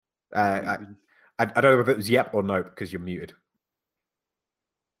I don't know if it was yep or no because you're muted.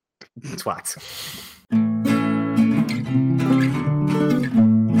 Twat.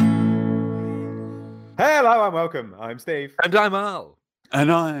 Hello and welcome. I'm Steve. And I'm Al.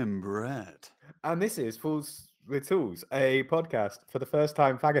 And I'm Brett. And this is Fools with Tools, a podcast for the first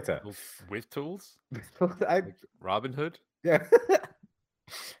time faggoter. With tools? I, Like Robin Hood? yeah.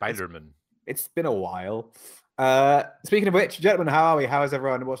 Spider-Man. It's been a while. Speaking of which, gentlemen, how are we? How is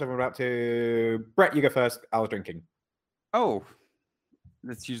everyone? What's everyone up to? Brett, you go first. I was drinking. Oh,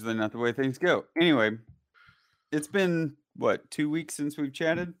 that's usually not the way things go. Anyway, it's been, 2 weeks since we've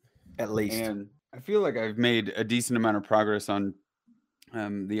chatted? At least. And I feel like I've made a decent amount of progress on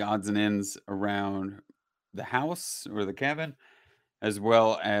the odds and ends around the house or the cabin, as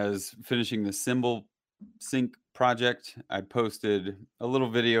well as finishing the symbol sync project. I posted a little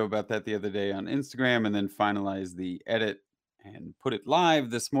video about that the other day on Instagram and then finalized the edit and put it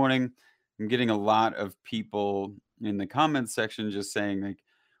live this morning. I'm getting a lot of people in the comments section just saying like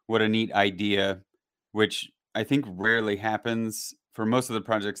what a neat idea, which I think rarely happens for most of the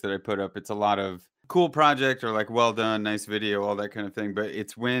projects that I put up. It's a lot of cool project or like well done, nice video, all that kind of thing. But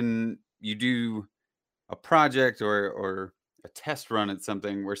it's when you do a project or a test run at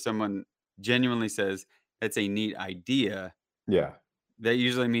something where someone genuinely says that's a neat idea. Yeah. That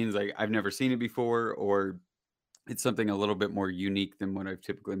usually means like I've never seen it before, or it's something a little bit more unique than what I've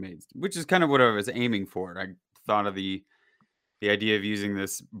typically made, which is kind of what I was aiming for. I thought of the idea of using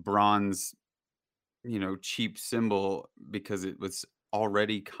this bronze, cheap symbol because it was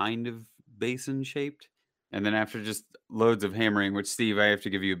already kind of basin shaped. And then after just loads of hammering, which Steve, I have to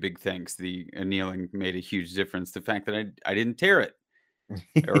give you a big thanks. The annealing made a huge difference. The fact that I didn't tear it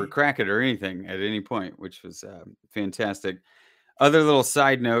or crack it or anything at any point, which was fantastic. Other little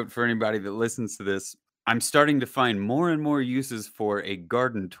side note for anybody that listens to this, I'm starting to find more and more uses for a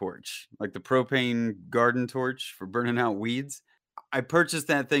garden torch, like the propane garden torch for burning out weeds. I purchased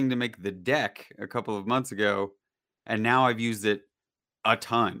that thing to make the deck a couple of months ago, and now I've used it a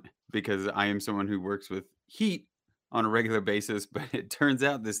ton because I am someone who works with heat on a regular basis. But it turns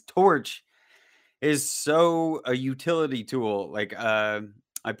out this torch is so a utility tool. Like I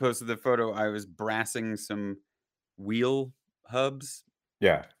posted the photo, I was brassing some wheel hubs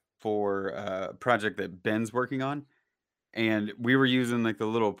Yeah. for a project that Ben's working on. And we were using like the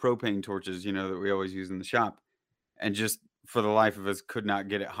little propane torches, that we always use in the shop. And just for the life of us, could not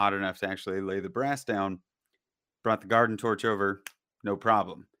get it hot enough to actually lay the brass down. Brought the garden torch over, no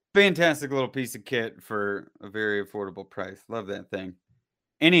problem. Fantastic little piece of kit for a very affordable price. Love that thing.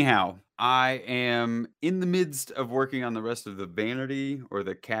 Anyhow, I am in the midst of working on the rest of the vanity or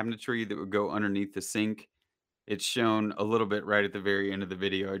the cabinetry that would go underneath the sink. It's shown a little bit right at the very end of the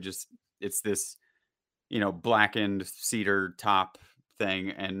video. It's this, blackened cedar top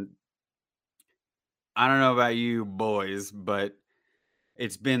thing. And I don't know about you boys, but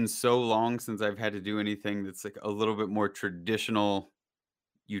it's been so long since I've had to do anything that's like a little bit more traditional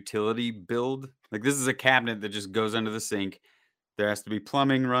utility build. Like this is a cabinet that just goes under the sink. There has to be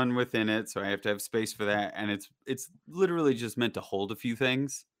plumbing run within it, so I have to have space for that. And it's literally just meant to hold a few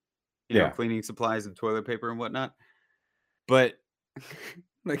things, cleaning supplies and toilet paper and whatnot. But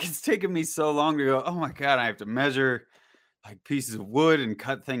like it's taken me so long to go, oh my God, I have to measure like pieces of wood and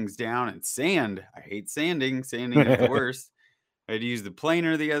cut things down and sand. I hate sanding. Sanding is the worst. I had to use the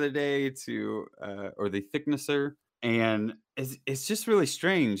planer the other day or the thicknesser. And it's just really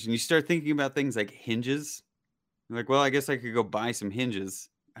strange. And you start thinking about things like hinges. You're like, well, I guess I could go buy some hinges.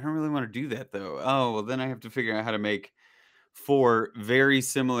 I don't really want to do that though. Oh, well, then I have to figure out how to make 4 very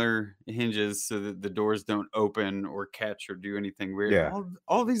similar hinges so that the doors don't open or catch or do anything weird. Yeah.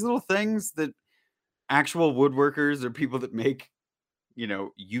 All these little things that actual woodworkers or people that make,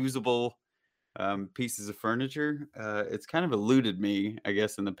 usable pieces of furniture, it's kind of eluded me, I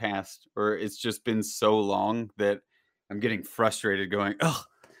guess, in the past, or it's just been so long that I'm getting frustrated going, oh,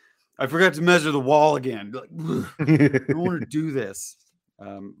 I forgot to measure the wall again. Like, I don't want to do this.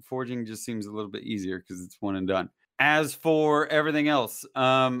 Forging just seems a little bit easier because it's one and done. As for everything else,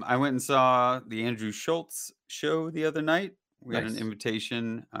 I went and saw the Andrew Schultz show the other night. We had an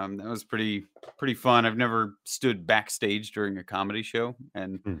invitation. That was pretty fun. I've never stood backstage during a comedy show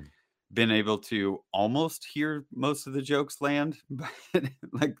and been able to almost hear most of the jokes land, but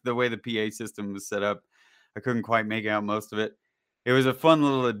like the way the PA system was set up, I couldn't quite make out most of it. It was a fun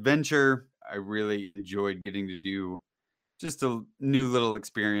little adventure. I really enjoyed getting to do just a new little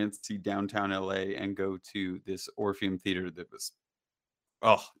experience, see downtown LA and go to this Orpheum Theater that was,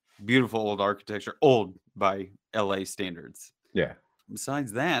 beautiful old architecture, old by LA standards. Yeah.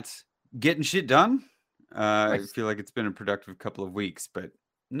 Besides that, getting shit done. Nice. I feel like it's been a productive couple of weeks, but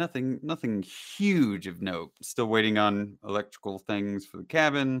nothing huge of note. Still waiting on electrical things for the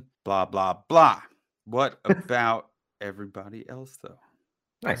cabin. Blah blah blah. What about everybody else though?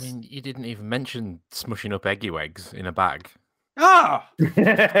 Nice. I mean, you didn't even mention smushing up eggy eggs in a bag. Ah,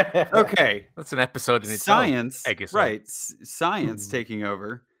 okay. That's an episode in itself. Science, Eggisode. right? Science taking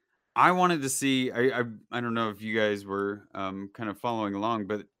over. I wanted to see. I don't know if you guys were kind of following along,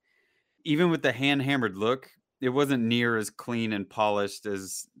 but even with the hand hammered look, it wasn't near as clean and polished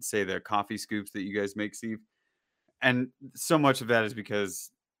as, say, the coffee scoops that you guys make, Steve. And so much of that is because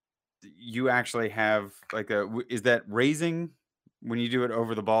you actually have like is that raising when you do it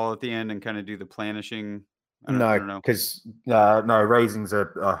over the ball at the end and kind of do the planishing? I don't No, know. because no, raising's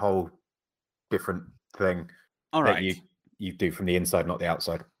a whole different thing All that right. you do from the inside, not the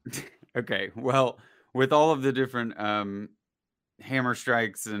outside. Okay. Well, with all of the different hammer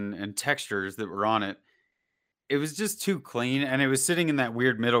strikes and textures that were on it, it was just too clean, and it was sitting in that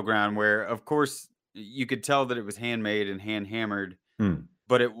weird middle ground where, of course, you could tell that it was handmade and hand hammered,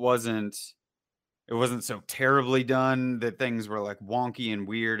 but it wasn't so terribly done that things were like wonky and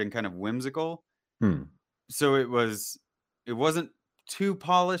weird and kind of whimsical. So it wasn't too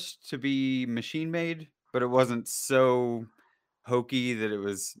polished to be machine made, but it wasn't so hokey that it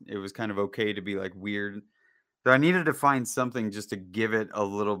was kind of okay to be like weird. So I needed to find something just to give it a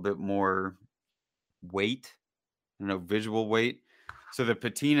little bit more weight, visual weight. So the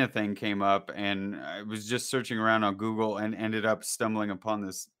patina thing came up, and I was just searching around on Google and ended up stumbling upon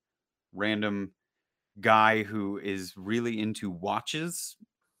this random guy who is really into watches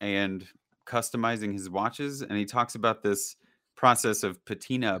and customizing his watches. And he talks about this process of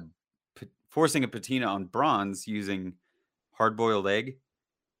forcing a patina on bronze using hard-boiled egg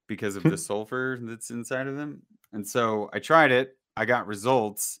because of the sulfur that's inside of them. And so I tried it. I got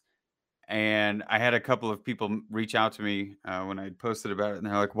results. And I had a couple of people reach out to me when I posted about it. And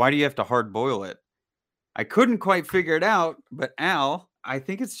they're like, why do you have to hard boil it? I couldn't quite figure it out. But Al, I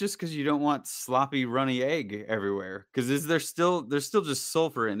think it's just because you don't want sloppy, runny egg everywhere. Because there's still just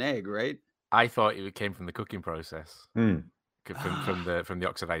sulfur in egg, right? I thought it came from the cooking process, from the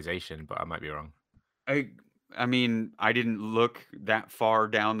oxidization, but I might be wrong. I mean, I didn't look that far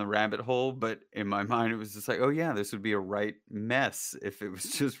down the rabbit hole, but in my mind, it was just like, oh yeah, this would be a right mess if it was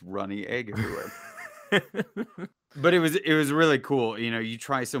just runny egg everywhere. But it was really cool. You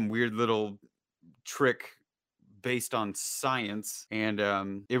try some weird little trick based on science, and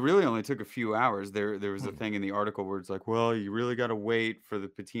it really only took a few hours. There was a thing in the article where it's like, well, you really got to wait for the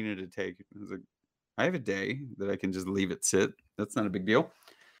patina to take. I was like, I have a day that I can just leave it sit. That's not a big deal.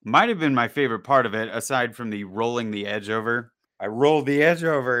 Might have been my favorite part of it, aside from the rolling the edge over. I rolled the edge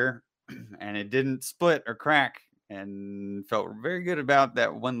over and it didn't split or crack, and felt very good about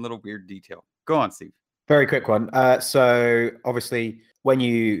that one little weird detail. Go on, Steve. Very quick one. So obviously when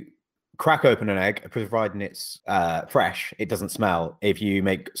you crack open an egg, providing it's fresh, it doesn't smell. If you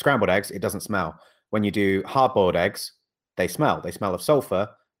make scrambled eggs, it doesn't smell. When you do hard-boiled eggs, they smell. They smell of sulfur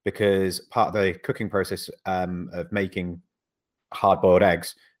because part of the cooking process of making hard-boiled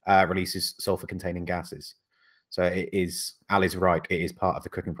eggs releases sulfur-containing gases. So Al is right. It is part of the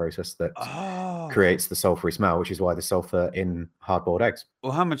cooking process that creates the sulfury smell, which is why the sulfur in hard-boiled eggs.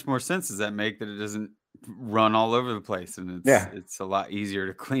 Well, how much more sense does that make that it doesn't run all over the place, and it's a lot easier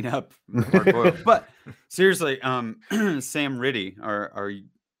to clean up hard-boiled. But seriously, Sam Riddy, our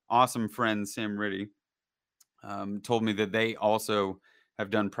awesome friend Sam Riddy, told me that they also have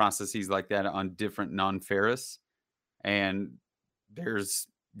done processes like that on different non-ferrous, and there's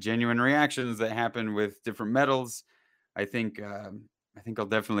genuine reactions that happen with different metals. I think I'll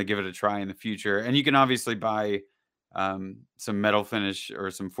definitely give it a try in the future. And you can obviously buy some metal finish or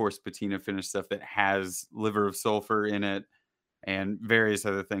some forced patina finish stuff that has liver of sulfur in it and various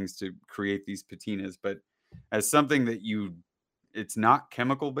other things to create these patinas. But as something that it's not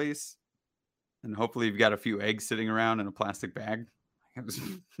chemical based, and hopefully you've got a few eggs sitting around in a plastic bag. It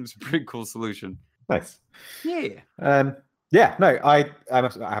was a pretty cool solution. Nice. Yeah. Yeah, no, I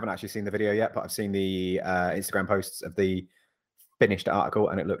haven't actually seen the video yet, but I've seen the Instagram posts of the finished article,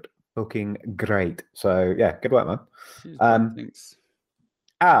 and it looked fucking great. So yeah, good work, man. Thanks.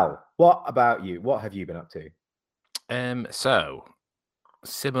 Al, what about you? What have you been up to? So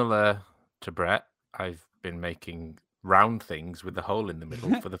similar to Brett, I've been making round things with the hole in the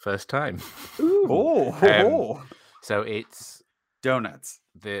middle for the first time. Oh, so it's donuts.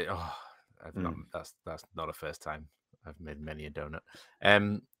 That's not a first time. I've made many a donut.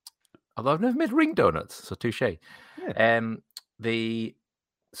 Although I've never made ring donuts, so touche. Yeah. The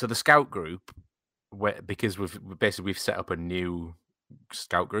scout group, because we've set up a new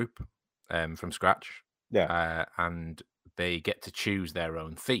scout group from scratch. Yeah. And they get to choose their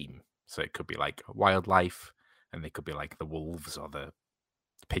own theme. So it could be like wildlife, and they could be like the wolves or the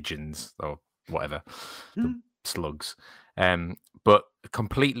pigeons or whatever, the slugs. But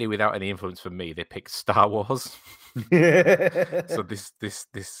completely without any influence from me, they picked Star Wars. So this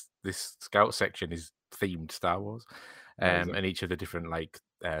scout section is themed Star Wars, and each of the different like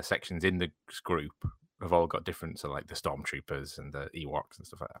sections in the group have all got different, so like the stormtroopers and the Ewoks and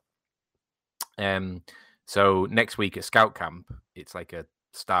stuff like that. So next week at Scout Camp, it's like a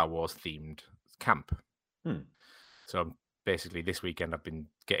Star Wars themed camp. So basically this weekend I've been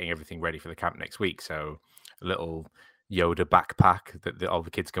getting everything ready for the camp next week. So a little Yoda backpack that all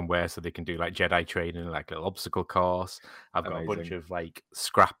the kids can wear so they can do like Jedi training, like a little obstacle course. I've got a bunch of like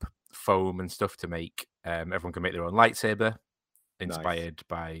scrap foam and stuff to make. Everyone can make their own lightsaber inspired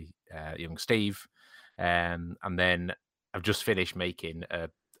by young Steve. And then I've just finished making a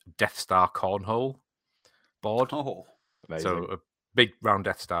Death Star cornhole board. Oh, amazing. So a big round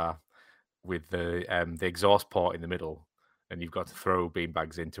Death Star with the exhaust port in the middle, and you've got to throw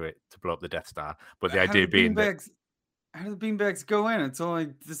beanbags into it to blow up the Death Star. But the idea being that how do the beanbags go in? It's only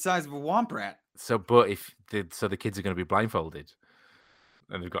the size of a womp rat. so, but the kids are going to be blindfolded,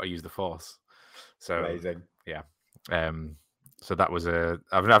 and they've got to use the Force. So Amazing. yeah. So that was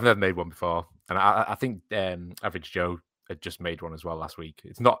I've never made one before, and I think Average Joe had just made one as well last week.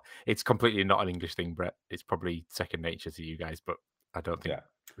 It's completely not an English thing, Brett. It's probably second nature to you guys, but I don't think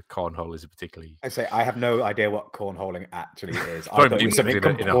the cornhole is a particularly. I say I have no idea what cornholing actually is. I Probably thought it was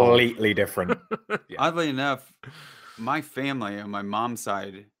something in a hole. completely different. Oddly enough, my family on my mom's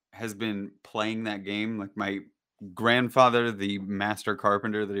side has been playing that game. Like my grandfather, the master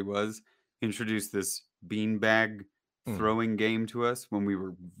carpenter that he was, introduced this beanbag throwing game to us when we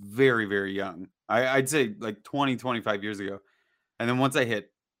were very, very young. I'd say like 20, 25 years ago. And then once I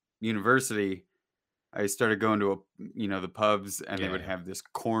hit university, I started going to the pubs, and they would have this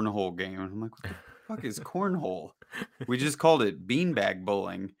cornhole game. And I'm like, what the fuck is cornhole? We just called it beanbag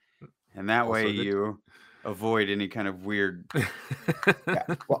bowling. And that way you avoid any kind of weird.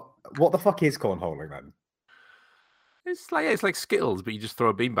 What the fuck is cornholing then? It's like Skittles, but you just throw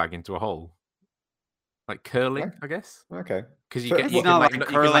a beanbag into a hole. Like curling, I guess. Okay. Because It's not like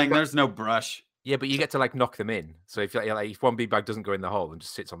curling. There's no brush. Yeah, but you get to like knock them in. So if if one beanbag doesn't go in the hole and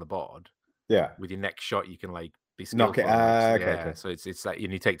just sits on the board, with your next shot you can like be knock it. Okay. So it's like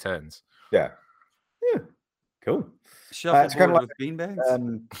you take turns. Yeah. Cool. Shuffleboard with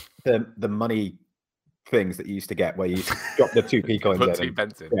beanbags. The money things that you used to get where you drop the 2p coins Put 2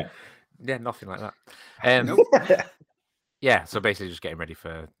 pence in. Yeah, nothing like that. Nope. Yeah, so basically just getting ready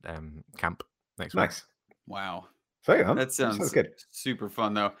for camp next week. Nice. Wow. That sounds good. Super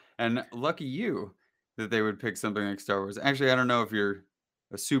fun though. And lucky you that they would pick something like Star Wars. Actually, I don't know if you're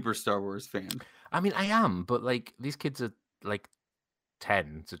a super Star Wars fan. I mean, I am, but like these kids are like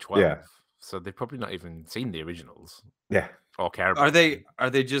 10 to 12. So they've probably not even seen the originals. Yeah. Or care about Are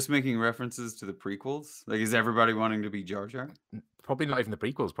they just making references to the prequels? Like, is everybody wanting to be Jar Jar? Probably not even the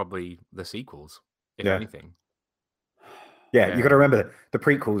prequels, probably the sequels, if anything. Yeah, you got to remember the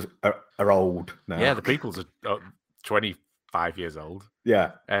prequels are old now. Yeah, the prequels are 25 years old.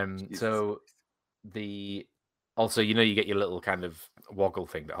 Yeah. So also, you get your little kind of woggle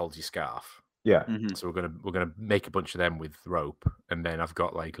thing that holds your scarf. Yeah. Mm-hmm. So we're gonna make a bunch of them with rope, and then I've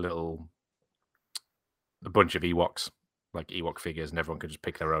got like a bunch of Ewoks, like Ewok figures, and everyone can just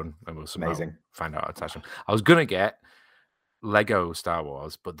pick their own, and we'll somehow find out how to attach them. I was gonna get Lego Star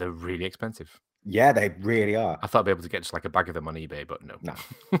Wars, but they're really expensive. Yeah, they really are. I thought I'd be able to get just like a bag of them on eBay, but no.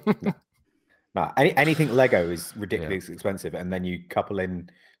 No. Anything Lego is ridiculously expensive, and then you couple in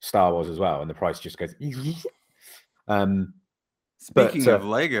Star Wars as well, and the price just goes. Speaking of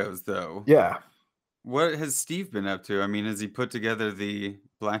Legos, though, what has Steve been up to? I mean, has he put together the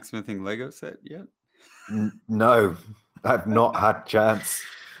blacksmithing Lego set yet? No, I've not had chance.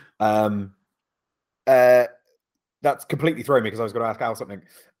 That's completely thrown me because I was going to ask Al something.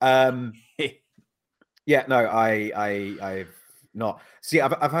 Yeah, no, I've not. See,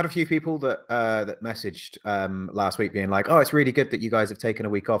 I've had a few people that that messaged last week being like, "Oh, it's really good that you guys have taken a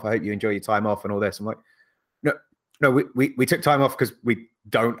week off. I hope you enjoy your time off and all this." I'm like, no, we took time off because we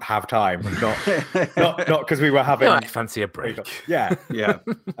don't have time, not because we were having. I fancy a break. Yeah.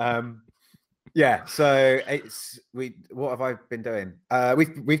 Yeah. So what have I been doing?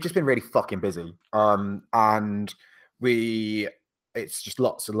 We've just been really fucking busy. And it's just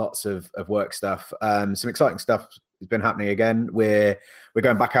lots and lots of work stuff. Some exciting stuff has been happening again. We're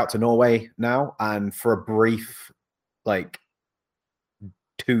going back out to Norway now, and for a brief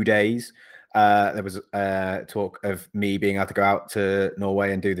 2 days, there was talk of me being able to go out to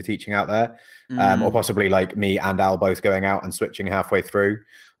Norway and do the teaching out there, or possibly like me and Al both going out and switching halfway through.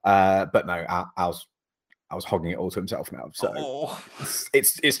 But no, Al's hogging it all to himself now. So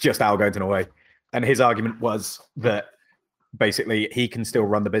it's just Al going to Norway. And his argument was that basically he can still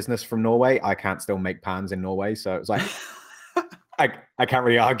run the business from Norway. I can't still make pans in Norway. So it's like, I can't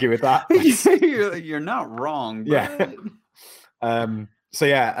really argue with that. You're not wrong. But... Yeah. So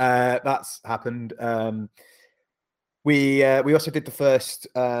yeah, that's happened. We also did the first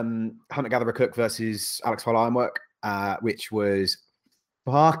Hunter Gatherer Cook versus Alex File Ironwork, which was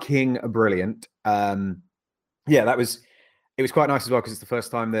fucking brilliant. Yeah, it was quite nice as well because it's the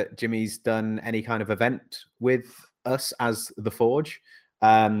first time that Jimmy's done any kind of event with us as the Forge.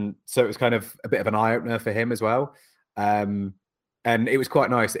 So it was kind of a bit of an eye opener for him as well. And it was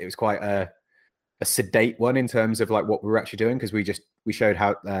quite nice. It was quite a sedate one in terms of like what we were actually doing, because we showed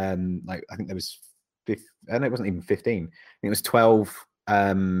how like I think there was and it wasn't even 15. I think it was 12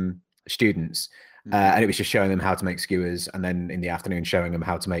 students. And it was just showing them how to make skewers, and then in the afternoon showing them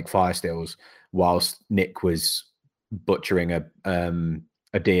how to make fire stills, whilst Nick was butchering a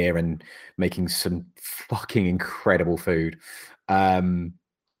deer and making some fucking incredible food. I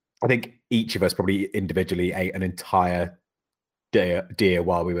think each of us probably individually ate an entire deer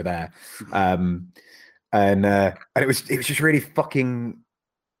while we were there. And it was just really fucking,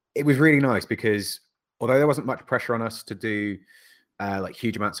 it was really nice because although there wasn't much pressure on us to do like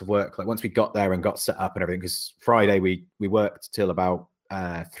huge amounts of work, like once we got there and got set up and everything, because Friday we worked till about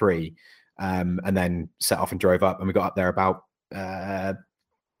 3 and then set off and drove up, and we got up there about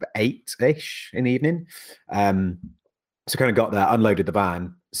 8-ish in the evening. So kind of got there, unloaded the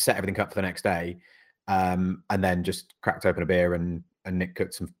van, set everything up for the next day, and then just cracked open a beer, and Nick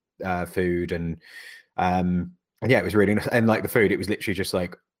cooked some food, and yeah, it was really nice. And like the food, it was literally just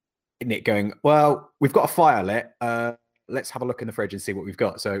like Nick going, well, we've got a fire lit, let's have a look in the fridge and see what we've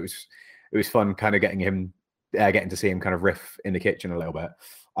got. So it was fun kind of getting to see him kind of riff in the kitchen a little bit.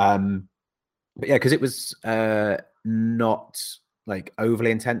 But yeah, because it was not like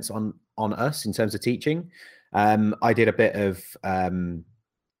overly intense on us in terms of teaching. I did a bit of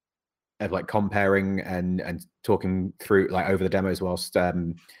like comparing and talking through like over the demos whilst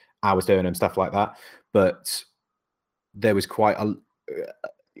I was doing and stuff like that. But there was quite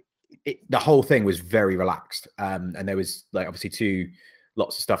the whole thing was very relaxed, and there was like obviously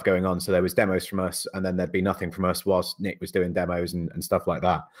lots of stuff going on. So there was demos from us, and then there'd be nothing from us whilst Nick was doing demos and stuff like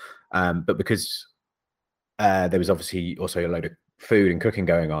that. But because there was obviously also a load of food and cooking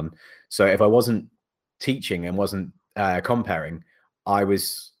going on, so if I wasn't teaching and wasn't comparing, I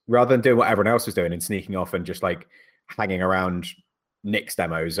was, rather than doing what everyone else was doing and sneaking off and just like hanging around Nick's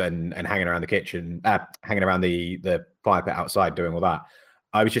demos and hanging around the kitchen, hanging around the fire pit outside doing all that,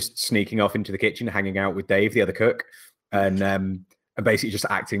 I was just sneaking off into the kitchen, hanging out with Dave, the other cook, and basically just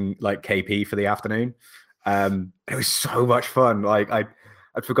acting like KP for the afternoon. It was so much fun. Like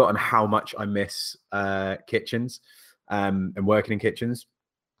I'd forgotten how much I miss kitchens and working in kitchens,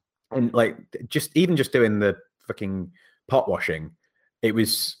 and like just doing the fucking pot washing. It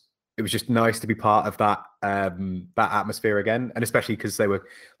was just nice to be part of that that atmosphere again, and especially because they were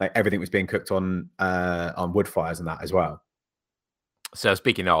like everything was being cooked on wood fires and that as well. So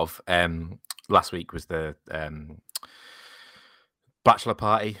speaking of, last week was the bachelor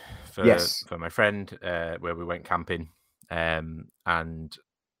party for my friend, where we went camping, and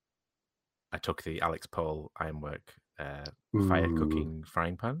I took the Alex Paul Ironwork fire cooking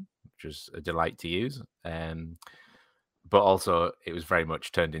frying pan, which was a delight to use. But also it was very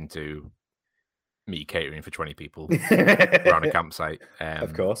much turned into me catering for 20 people around a campsite.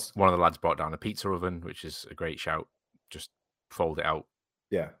 Of course. One of the lads brought down a pizza oven, which is a great shout. Just fold it out.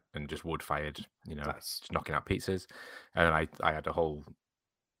 Yeah. And just wood fired, nice. Just knocking out pizzas. And then I had a whole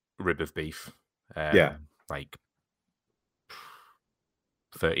rib of beef. Like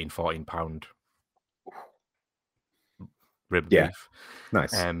 13, 14 pound rib of beef.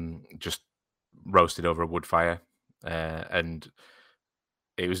 Nice. Just roasted over a wood fire. And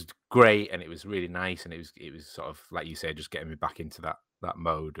it was great, and it was really nice, and it was sort of like you said, just getting me back into that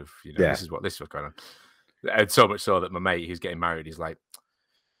mode of this is what's going on. And so much so that my mate who's getting married, he's like,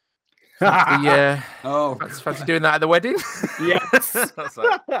 fancy doing that at the wedding? Yes. I was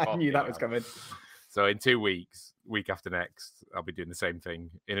like, I knew that was coming. So in 2 weeks, week after next, I'll be doing the same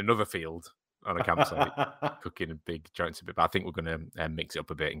thing in another field on a campsite, cooking a big joints a bit. But I think we're going to mix it up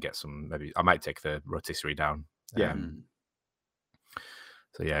a bit and get some. Maybe I might take the rotisserie down. Yeah.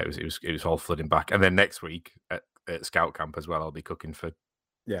 So yeah, it was all flooding back, and then next week at Scout Camp as well, I'll be cooking for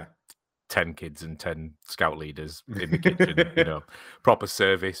 10 kids and 10 scout leaders in the kitchen, you know, proper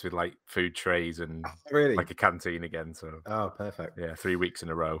service with like food trays and Really? like a canteen again. So, Oh, perfect. yeah, 3 weeks in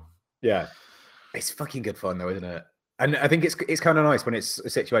a row. Yeah. It's fucking good fun though, isn't it? And I think it's kind of nice when it's a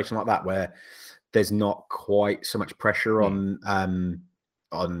situation like that where there's not quite so much pressure on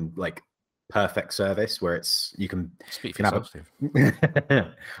like perfect service, where it's you can speak for yourself, Steve.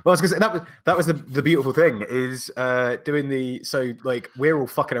 Well, I was gonna say that was the beautiful thing is doing so like we're all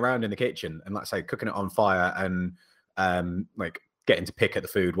fucking around in the kitchen and like say cooking it on fire and like getting to pick at the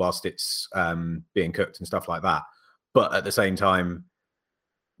food whilst it's being cooked and stuff like that. But at the same time,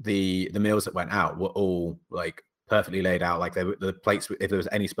 the meals that went out were all like perfectly laid out. Like the plates, if there was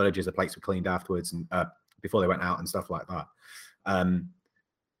any spillages, the plates were cleaned afterwards and before they went out and stuff like that.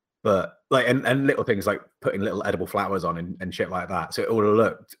 But like and little things like putting little edible flowers on and shit like that. So it all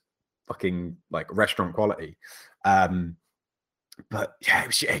looked fucking like restaurant quality. But yeah,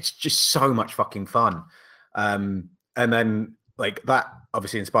 it's just so much fucking fun. And then like that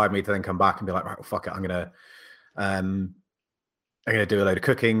obviously inspired me to then come back and be like, right, well, fuck it, I'm gonna do a load of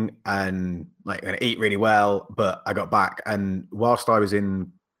cooking and like I'm gonna eat really well. But I got back, and whilst I was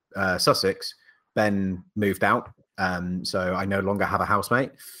in Sussex, Ben moved out, so I no longer have a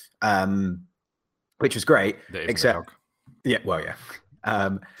housemate, which was great. Except, yeah, well, yeah,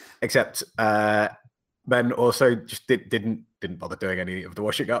 except Ben also just didn't bother doing any of the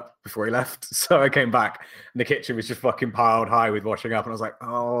washing up before he left. So I came back, and the kitchen was just fucking piled high with washing up, and I was like,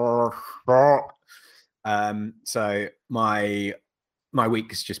 oh, fuck. So my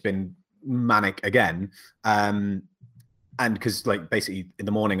week has just been manic again. And because like basically in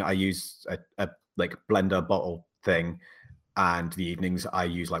the morning I use a like blender bottle thing, and the evenings I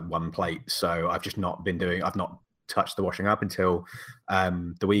use like one plate. So I've not touched the washing up until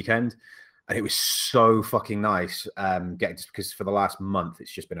the weekend. And it was so fucking nice because for the last month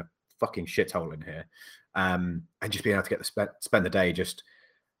it's just been a fucking shithole in here. And just being able to get to spend the day just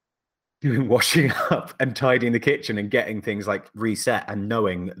doing washing up and tidying the kitchen and getting things like reset, and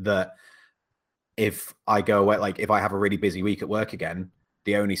knowing that if I go away, like if I have a really busy week at work again,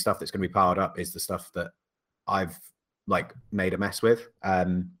 the only stuff that's going to be piled up is the stuff that I've like made a mess with.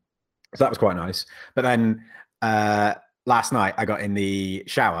 So that was quite nice. But then last night I got in the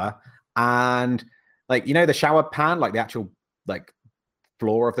shower, and like, you know, the shower pan, like the actual like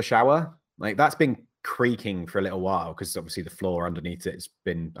floor of the shower, like that's been creaking for a little while because obviously the floor underneath it's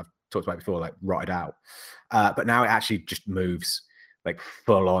been, I've talked about it before, like rotted out. But now it actually just moves, like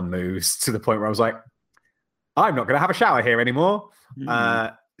full on moves to the point where I was like, I'm not going to have a shower here anymore.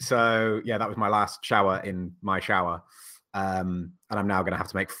 So yeah, that was my last shower in my shower. And I'm now going to have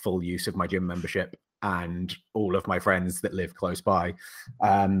to make full use of my gym membership and all of my friends that live close by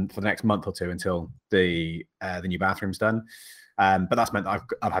for the next month or two until the new bathroom's done. But that's meant that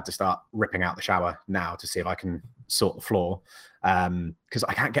I've had to start ripping out the shower now to see if I can sort the floor, because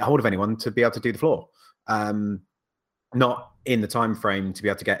I can't get hold of anyone to be able to do the floor. Not in the time frame to be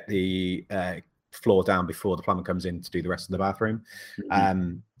able to get the floor down before the plumber comes in to do the rest of the bathroom.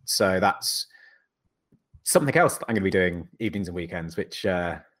 So that's something else that I'm going to be doing evenings and weekends, which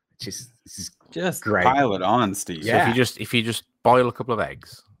is just great. Pile it on, Steve. Yeah. So if you just boil a couple of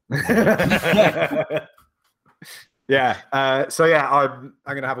eggs. Yeah. So yeah, I'm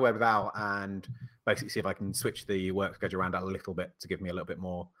going to have a word with Al and basically see if I can switch the work schedule around a little bit to give me a little bit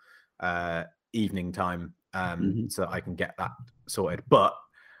more evening time, so that I can get that sorted. But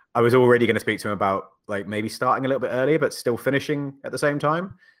I was already going to speak to him about like maybe starting a little bit earlier, but still finishing at the same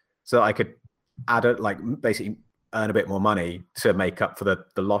time, so that I could add basically earn a bit more money to make up for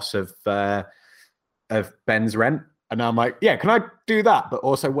the loss of Ben's rent. And now I'm like, yeah, can I do that but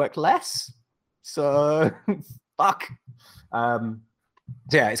also work less? So fuck. So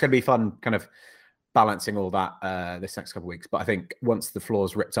yeah, it's gonna be fun kind of balancing all that this next couple of weeks. But I think once the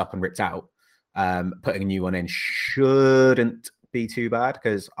floor's ripped up and ripped out, putting a new one in shouldn't be too bad,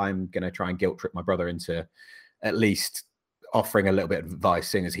 because I'm gonna try and guilt trip my brother into at least offering a little bit of advice,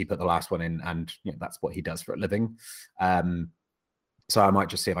 seeing as he put the last one in, and you know, that's what he does for a living. So I might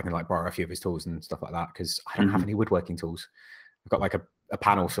just see if I can like borrow a few of his tools and stuff like that, because I don't have any woodworking tools. I've got like a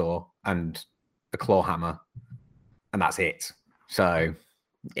panel saw and a claw hammer, and that's it. So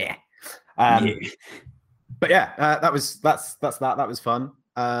yeah. But yeah, that was fun.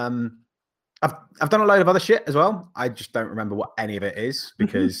 I've done a load of other shit as well. I just don't remember what any of it is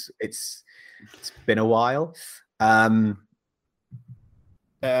because it's been a while.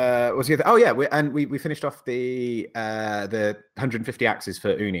 What's the other? Oh yeah, we finished off the 150 axes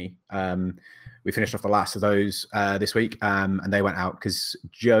for Uni. We finished off the last of those this week, and they went out because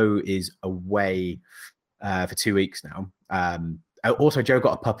Joe is away for 2 weeks now. Also, Joe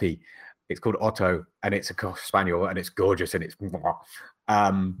got a puppy. It's called Otto, and it's a Cocker Spaniel, and it's gorgeous, and it's.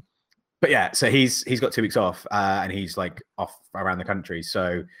 But yeah, so he's got 2 weeks off, and he's like off around the country.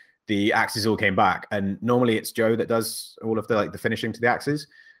 So the axes all came back, and normally it's Joe that does all of the finishing to the axes.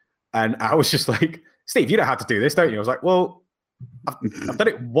 And I was just like, Steve, you know how to do this, don't you? I was like, well, I've done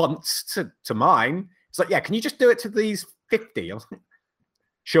it once to mine. It's like, yeah, can you just do it to these 50? I was like,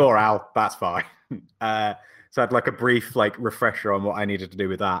 sure, Al, that's fine. So I had like a brief refresher on what I needed to do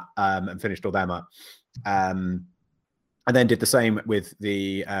with that, and finished all them up. And then did the same with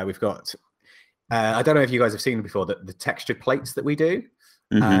the, we've got, I don't know if you guys have seen before, the textured plates that we do.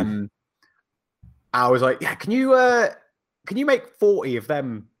 I was like, yeah, can you make 40 of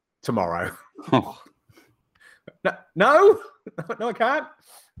them tomorrow? Oh. No, I can't.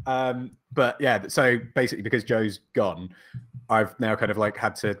 But yeah, so basically because Joe's gone, I've now kind of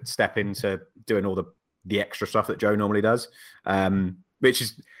had to step into doing all the extra stuff that Joe normally does, which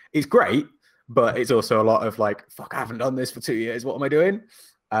is great. But it's also a lot of fuck, I haven't done this for 2 years. What am I doing?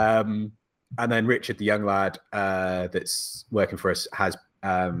 And then Richard, the young lad that's working for us, has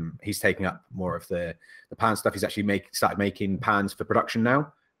he's taking up more of the pan stuff. He's actually started making pans for production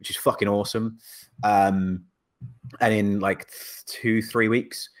now, which is fucking awesome. And in 2-3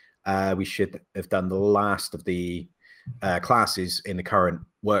 weeks, we should have done the last of the classes in the current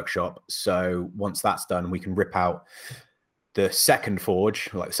workshop. So once that's done, we can rip out the second forge,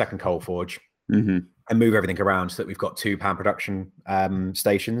 the second coal forge. And move everything around so that we've got 2 pan production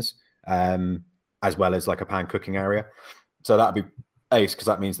stations, as well as a pan cooking area. So that'd be ace, because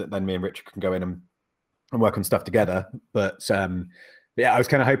that means that then me and Richard can go in and work on stuff together. But yeah, I was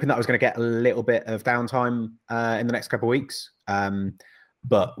kind of hoping that I was going to get a little bit of downtime in the next couple of weeks.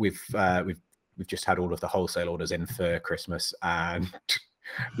 But we've just had all of the wholesale orders in for Christmas, and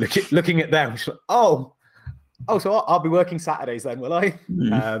looking at them, so I'll be working Saturdays then, will I?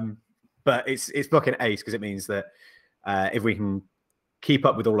 But it's fucking ace, because it means that if we can keep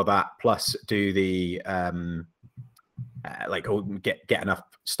up with all of that, plus do the get enough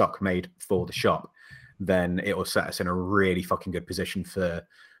stock made for the shop, then it will set us in a really fucking good position for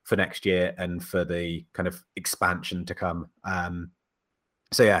next year and for the kind of expansion to come.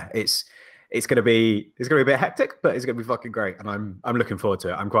 So yeah, it's gonna be a bit hectic, but it's gonna be fucking great, and I'm looking forward to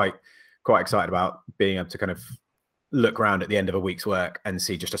it. I'm quite excited about being able to kind of look around at the end of a week's work and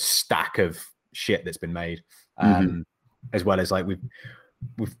see just a stack of shit that's been made, as well as we've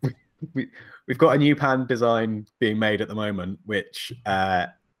got a new pan design being made at the moment, which I'm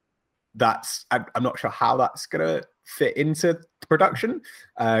not sure how that's gonna fit into production,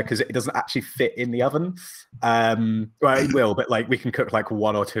 because it doesn't actually fit in the oven. Well, it will, but we can cook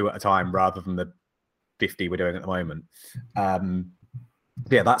 1 or 2 at a time rather than the 50 we're doing at the moment.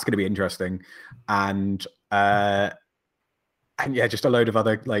 Yeah, that's going to be interesting, and yeah, just a load of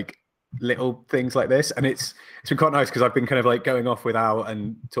other little things like this. And it's been quite nice, because I've been kind of going off with Al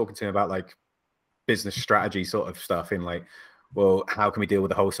and talking to him about business strategy sort of stuff, in well, how can we deal with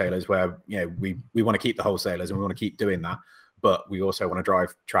the wholesalers, where we want to keep the wholesalers and we want to keep doing that, but we also want to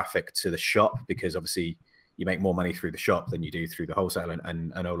drive traffic to the shop, because obviously you make more money through the shop than you do through the wholesale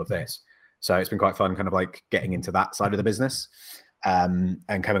and all of this. So it's been quite fun kind of getting into that side of the business, and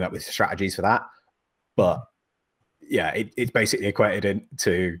coming up with strategies for that. But yeah, it's basically equated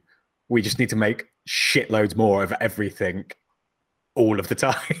into, we just need to make shitloads more of everything all of the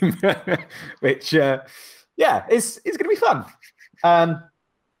time, which yeah, it's going to be fun.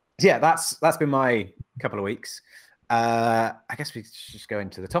 Yeah, that's been my couple of weeks. I guess we should just go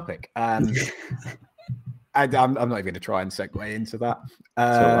into the topic. I'm not even going to try and segue into that.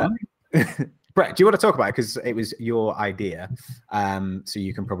 Brett, do you want to talk about it? Because it was your idea, so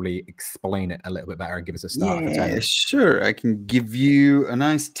you can probably explain it a little bit better and give us a start. Yeah, sure. I can give you a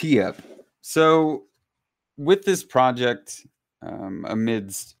nice tee up. So with this project,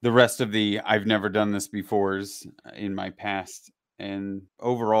 amidst the rest of the I've never done this befores in my past, and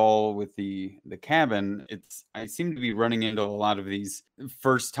overall with the cabin, I seem to be running into a lot of these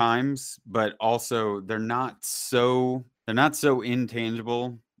first times, but also they're not so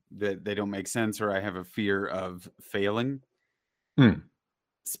intangible that they don't make sense, or I have a fear of failing.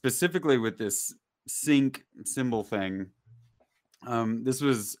 Specifically with this sink symbol thing, this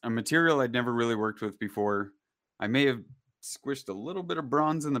was a material I'd never really worked with before. I may have squished a little bit of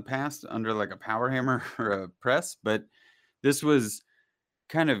bronze in the past under a power hammer or a press, but this was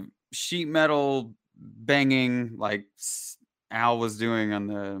kind of sheet metal banging like Al was doing on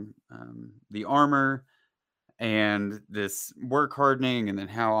the armor, and this work hardening, and then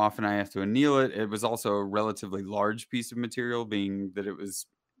how often I have to anneal it. It was also a relatively large piece of material, being that it was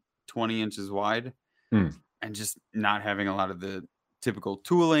 20 inches wide, and just not having a lot of the typical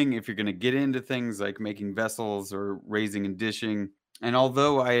tooling if you're going to get into things like making vessels or raising and dishing. And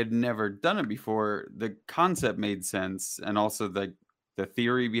although I had never done it before, the concept made sense, and also the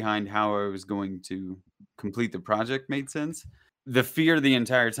theory behind how I was going to complete the project made sense. The fear the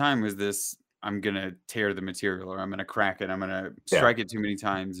entire time was this: I'm going to tear the material, or I'm going to crack it, I'm going to strike it too many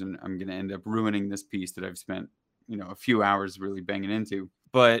times, and I'm going to end up ruining this piece that I've spent, a few hours really banging into.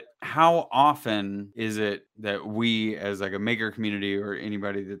 But how often is it that we, as like a maker community or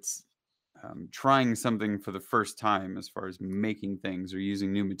anybody that's trying something for the first time as far as making things or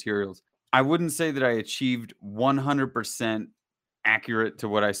using new materials, I wouldn't say that I achieved 100% accurate to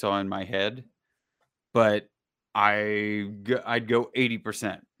what I saw in my head, but I'd go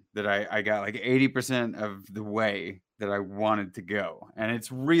 80%, that I got like 80% of the way that I wanted to go. And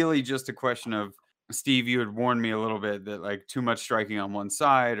it's really just a question of, Steve, you had warned me a little bit that like too much striking on one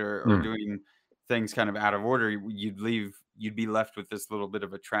side or doing things kind of out of order, you'd be left with this little bit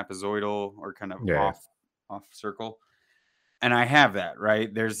of a trapezoidal or kind of off circle. And I have that,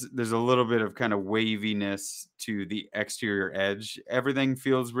 right? There's a little bit of kind of waviness to the exterior edge. Everything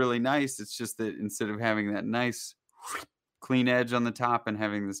feels really nice. It's just that instead of having that nice clean edge on the top and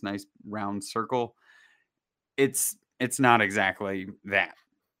having this nice round circle, it's not exactly that.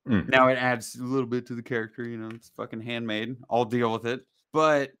 Now it adds a little bit to the character, it's fucking handmade. I'll deal with it.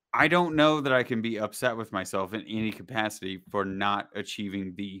 But I don't know that I can be upset with myself in any capacity for not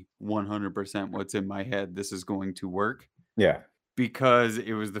achieving the 100% what's in my head. This is going to work. Yeah. Because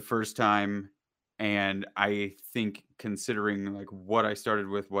it was the first time. And I think, considering like what I started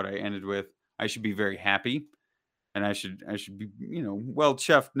with, what I ended with, I should be very happy. And I should be, well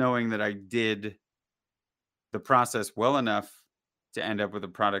chuffed knowing that I did the process well enough to end up with a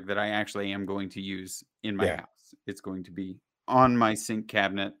product that I actually am going to use in my house. It's going to be on my sink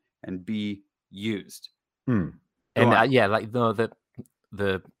cabinet and be used. And like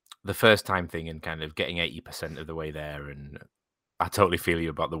the first time thing and kind of getting 80% of the way there, and I totally feel you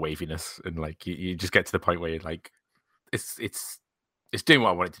about the waviness, and like you just get to the point where you're like, it's doing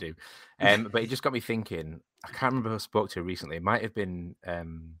what I want it to do. But it just got me thinking. I can't remember who I spoke to recently. It might have been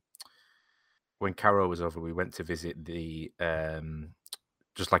when Caro was over. We went to visit the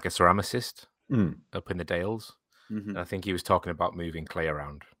just like a ceramicist up in the Dales. And I think he was talking about moving clay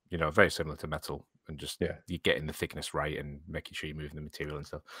around, very similar to metal, and just you getting the thickness right and making sure you're moving the material and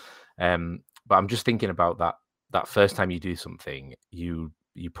stuff. But I'm just thinking about that first time you do something, you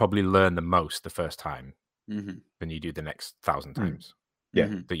probably learn the most the first time than you do the next 1,000 times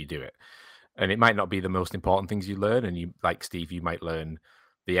that you do it. And it might not be the most important things you learn. And you, like Steve, you might learn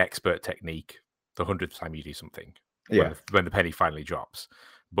the expert technique the 100th time you do something. When the penny finally drops.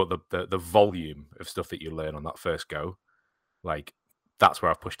 But the volume of stuff that you learn on that first go, like that's where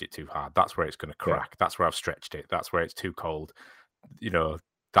I've pushed it too hard. That's where it's going to crack. That's where I've stretched it. That's where it's too cold.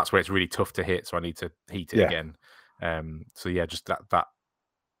 That's where it's really tough to hit. So I need to heat it again. So yeah, just that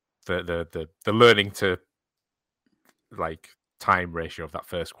the learning to like time ratio of that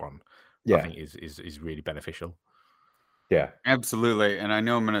first one, I think is really beneficial. Yeah, absolutely. And I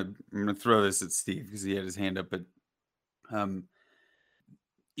know I'm gonna throw this at Steve because he had his hand up, but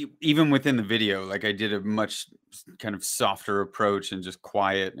even within the video, like I did a much kind of softer approach and just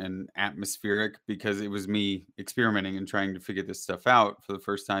quiet and atmospheric, because it was me experimenting and trying to figure this stuff out for the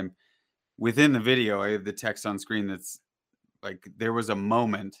first time. Within the video, I have the text on screen that's like, there was a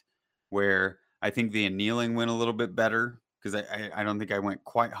moment where I think the annealing went a little bit better, because I don't think I went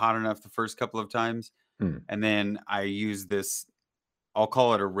quite hot enough the first couple of times. And then I used this, I'll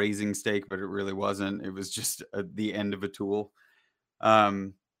call it a raising stake, but it really wasn't. It was just the end of a tool.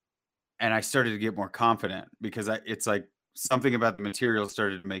 And I started to get more confident, because it's like something about the material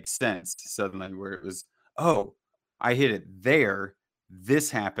started to make sense suddenly, where it was, oh, I hit it there.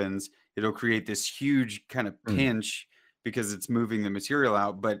 This happens. It'll create this huge kind of pinch because it's moving the material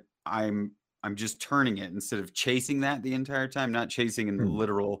out, but I'm just turning it instead of chasing that the entire time, not chasing in the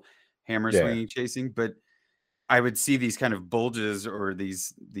literal hammer swinging chasing, but I would see these kind of bulges or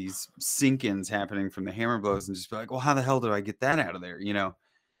these sink-ins happening from the hammer blows and just be like, well, how the hell did I get that out of there?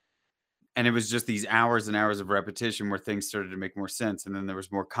 And it was just these hours and hours of repetition where things started to make more sense. And then there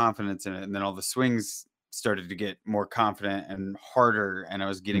was more confidence in it. And then all the swings started to get more confident and harder, and I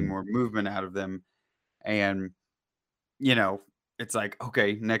was getting more movement out of them. And, it's like,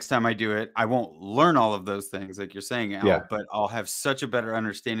 okay, next time I do it, I won't learn all of those things like you're saying, Al, but I'll have such a better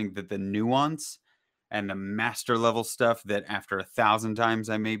understanding that the nuance and the master level stuff that after 1,000 times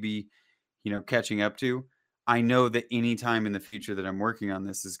I may be, catching up to. I know that any time in the future that I'm working on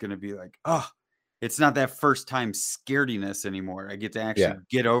this is going to be like, oh, it's not that first time scarediness anymore. I get to actually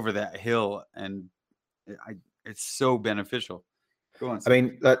get over that hill, and it's so beneficial. Go on. I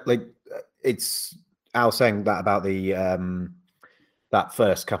mean, it's Al saying that about the that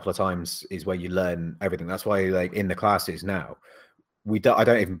first couple of times is where you learn everything. That's why, like in the classes now, I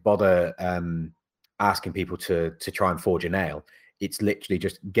don't even bother asking people to try and forge a nail. It's literally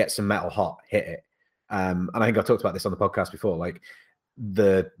just get some metal hot, hit it. And I think I've talked about this on the podcast before. Like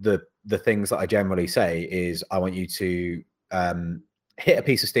the things that I generally say is I want you to hit a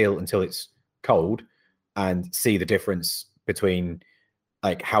piece of steel until it's cold and see the difference between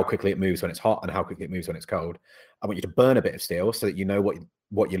like how quickly it moves when it's hot and how quickly it moves when it's cold. I want you to burn a bit of steel so that you know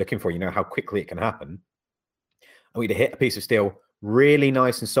what you're looking for. You know how quickly it can happen. I want you to hit a piece of steel really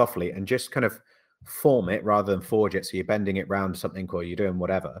nice and softly and just kind of form it rather than forge it. So you're bending it round something or you're doing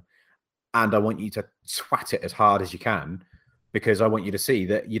whatever. And I want you to swat it as hard as you can, because I want you to see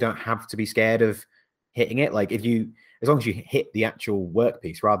that you don't have to be scared of hitting it. Like as long as you hit the actual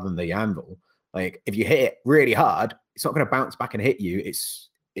workpiece rather than the anvil, like if you hit it really hard, it's not going to bounce back and hit you. It's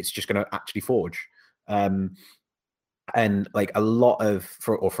just going to actually forge. And like for a lot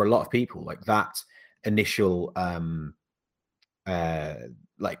of people, like that initial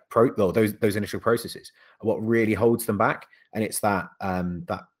those initial processes are what really holds them back. And it's that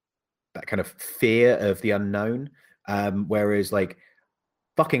that kind of fear of the unknown. Whereas like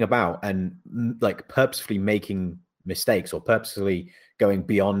fucking about and like purposefully making mistakes or purposefully going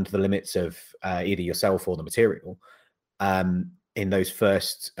beyond the limits of either yourself or the material in those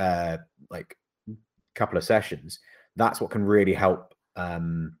first like couple of sessions, that's what can really help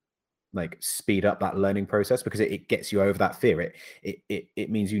like speed up that learning process, because it gets you over that fear. It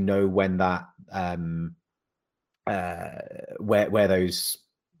means you know when that where those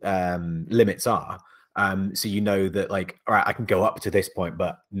limits are, so you know that like, all right, I can go up to this point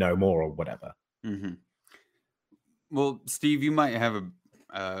but no more or whatever. Mm-hmm. Well, Steve, you might have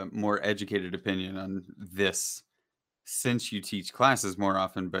a more educated opinion on this since you teach classes more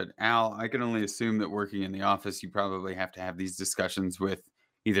often, but Al, I can only assume that working in the office, you probably have to have these discussions with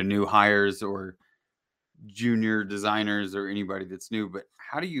either new hires or junior designers or anybody that's new. But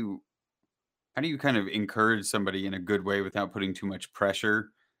how do you kind of encourage somebody in a good way without putting too much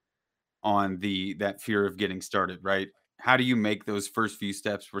pressure on that fear of getting started, right? How do you make those first few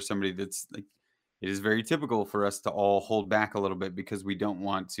steps for somebody that's like, it is very typical for us to all hold back a little bit because we don't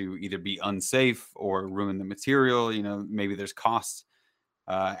want to either be unsafe or ruin the material. You know, maybe there's costs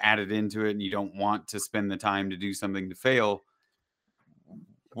added into it and you don't want to spend the time to do something to fail.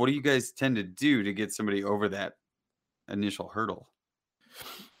 What do you guys tend to do to get somebody over that initial hurdle?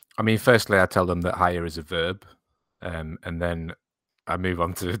 I mean, firstly, I tell them that hire is a verb, and then I move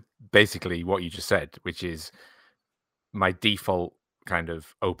on to basically what you just said, which is my default kind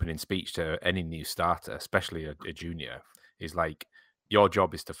of opening speech to any new starter, especially a junior, is like, your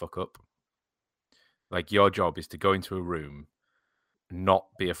job is to fuck up. Like, your job is to go into a room, not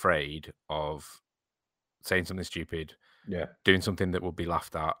be afraid of saying something stupid, doing something that will be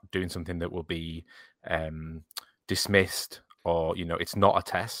laughed at, doing something that will be dismissed, or, you know, it's not a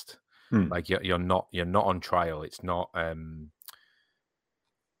test. Like you're not on trial. It's not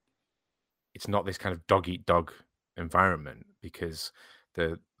this kind of dog eat dog environment, because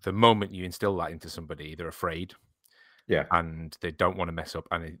the moment you instill that into somebody, they're afraid, and they don't want to mess up,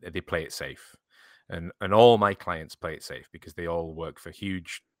 and they play it safe. And all my clients play it safe because they all work for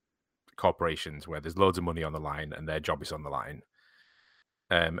huge corporations where there's loads of money on the line and their job is on the line,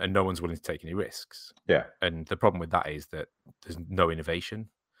 and no one's willing to take any risks. And the problem with that is that there's no innovation.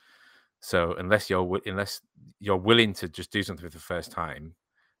 So unless you're willing to just do something for the first time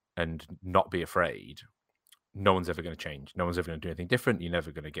and not be afraid, no one's ever going to change. No one's ever going to do anything different. You're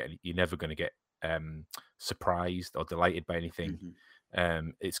never going to get surprised or delighted by anything.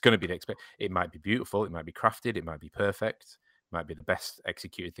 It's going to be it might be beautiful, it might be crafted, it might be perfect, it might be the best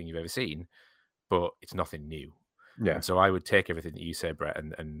executed thing you've ever seen, but it's nothing new. And so I would take everything that you said, Brett,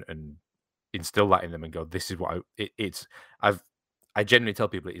 and instill that in them and go, this is what I generally tell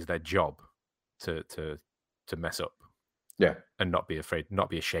people it is their job to mess up. And not be afraid, not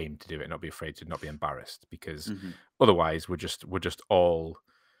be ashamed to do it, not be afraid to not be embarrassed, because otherwise we're just all,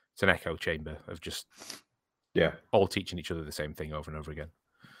 it's an echo chamber of just all teaching each other the same thing over and over again.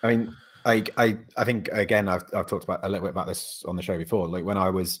 I mean, I think again I've talked about a little bit about this on the show before. Like when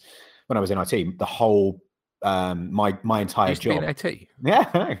I was in IT, the whole my entire job. IT.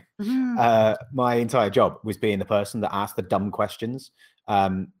 My entire job was being the person that asked the dumb questions,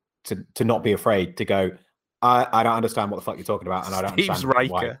 to not be afraid to go, I don't understand what the fuck you're talking about, and I don't Steve's understand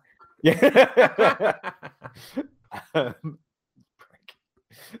Riker.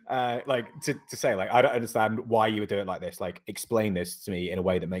 Why. Like to say, like, I don't understand why you would do it like this. Like, explain this to me in a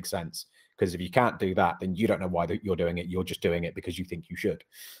way that makes sense, because if you can't do that, then you don't know why you're doing it. You're just doing it because you think you should.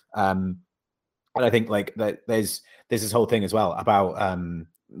 And I think like that there's this whole thing as well about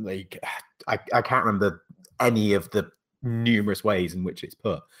like I can't remember any of the numerous ways in which it's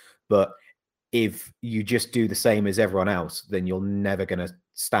put, but if you just do the same as everyone else, then you're never going to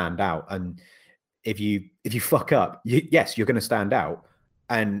stand out. And if you fuck up, yes, you're going to stand out,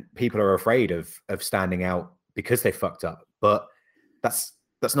 and people are afraid of standing out because they fucked up. But that's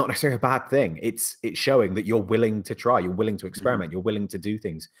not necessarily a bad thing. It's showing that you're willing to try, you're willing to experiment, you're willing to do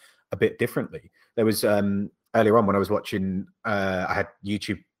things a bit differently. There was earlier on when I was watching, I had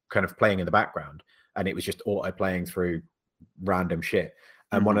YouTube kind of playing in the background, and it was just auto playing through random shit.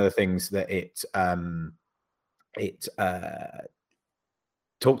 And one of the things that it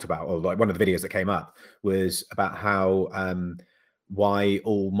talked about, or like one of the videos that came up, was about how why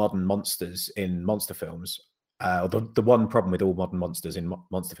all modern monsters in monster films, the one problem with all modern monsters in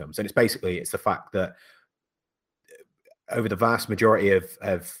monster films, and it's the fact that over the vast majority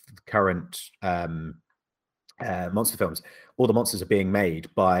of current monster films, all the monsters are being made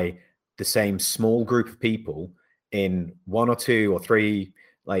by the same small group of people in 1 or 2 or 3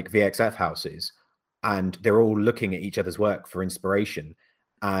 like VXF houses, and they're all looking at each other's work for inspiration.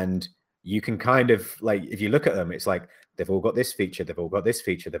 And you can kind of like, if you look at them, it's like they've all got this feature, they've all got this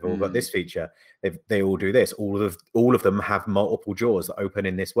feature, they've all got this feature, they all do this, all of them have multiple jaws that open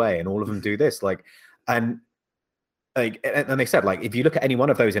in this way, and all of them do this, like, and they said, like, if you look at any one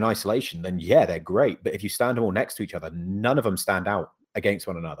of those in isolation, then yeah, they're great, but if you stand them all next to each other, none of them stand out against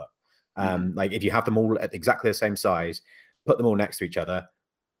one another. Like if you have them all at exactly the same size, put them all next to each other,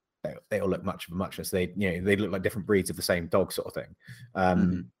 they all look much of a muchness. They look like different breeds of the same dog, sort of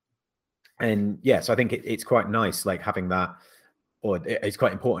thing. And yeah, so I think it's quite nice, like having that, or it's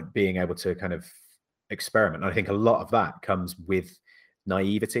quite important being able to kind of experiment. And I think a lot of that comes with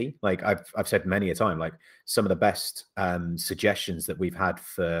naivety. Like I've said many a time, like some of the best suggestions that we've had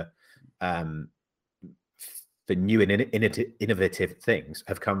for new and innovative things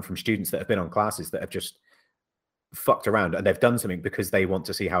have come from students that have been on classes that have just fucked around, and they've done something because they want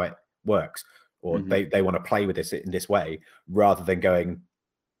to see how it works, or they want to play with this in this way, rather than going,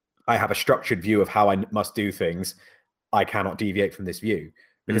 I have a structured view of how I must do things, I cannot deviate from this view,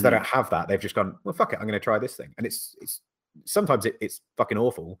 because they don't have that. They've just gone, well, fuck it, I'm going to try this thing. And it's sometimes it's fucking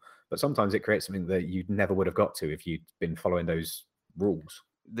awful, but sometimes it creates something that you never would have got to if you'd been following those rules.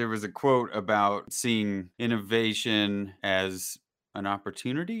 There was a quote about seeing innovation as an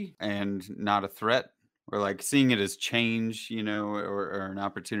opportunity and not a threat, or like seeing it as change, or an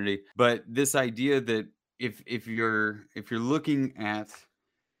opportunity. But this idea that if you're looking at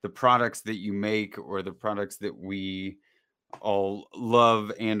the products that you make, or the products that we all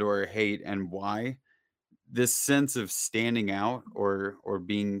love and or hate, and why, this sense of standing out or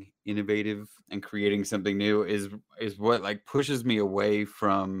being innovative and creating something new is what like pushes me away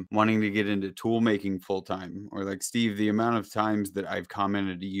from wanting to get into tool making full time. Or like, Steve, the amount of times that I've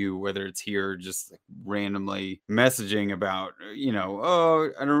commented to you, whether it's here or just like randomly messaging about, oh,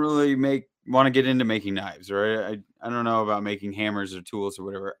 I don't really want to get into making knives, or I don't know about making hammers or tools or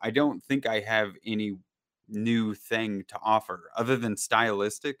whatever. I don't think I have any new thing to offer other than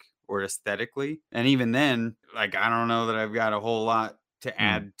stylistic or aesthetically. And even then, like, I don't know that I've got a whole lot to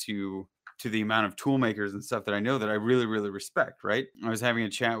add to the amount of tool makers and stuff that I know that I really, really respect, right? I was having a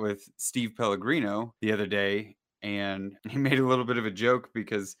chat with Steve Pellegrino the other day, and he made a little bit of a joke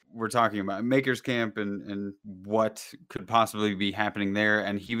because we're talking about Makers Camp and what could possibly be happening there.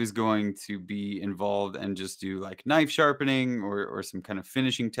 And he was going to be involved and just do like knife sharpening or some kind of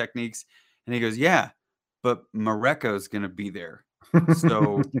finishing techniques. And he goes, yeah, but Mareko's going to be there.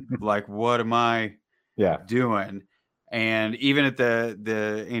 So like, what am I doing? And even at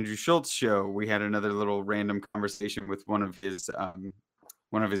the Andrew Schultz show, we had another little random conversation with one of his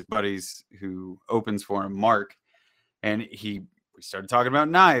buddies who opens for him, Mark. And we started talking about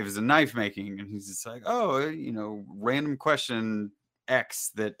knives and knife making. And he's just like, oh, random question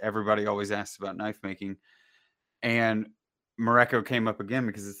X that everybody always asks about knife making. And Mareko came up again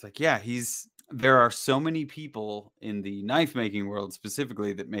because it's like, yeah, there are so many people in the knife making world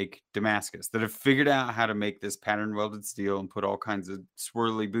specifically that make Damascus, that have figured out how to make this pattern welded steel and put all kinds of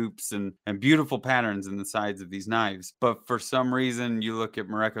swirly boops and beautiful patterns in the sides of these knives. But for some reason, you look at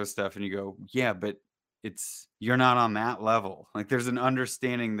Mareko stuff and you go, yeah, but you're not on that level. Like, there's an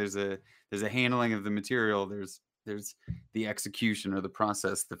understanding, there's a handling of the material, there's the execution or the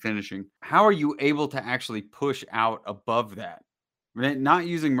process, the finishing. How are you able to actually push out above that? Not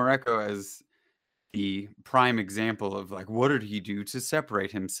using Mareko as the prime example of like, what did he do to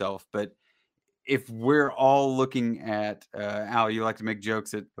separate himself? But if we're all looking at Al, you like to make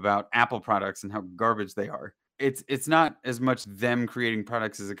jokes about Apple products and how garbage they are. It's not as much them creating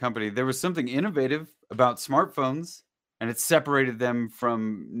products as a company. There was something innovative about smartphones, and it separated them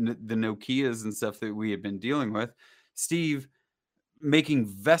from the Nokias and stuff that we had been dealing with. Steve, making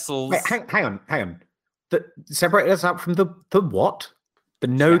vessels. Wait, hang on. That separated us out from the what? The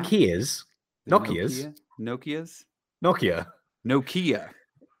Nokias? The Nokias? Nokias? Nokia.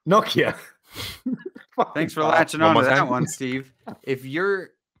 Nokia. Thanks for latching on to that one, Steve. If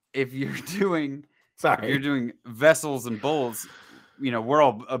you're doing vessels and bowls, you know, we're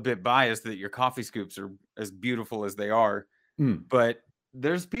all a bit biased that your coffee scoops are as beautiful as they are. But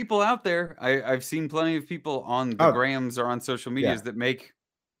there's people out there. I've seen plenty of people on the grams or on social medias that make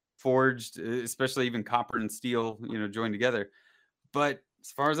forged, especially even copper and steel, you know, joined together. But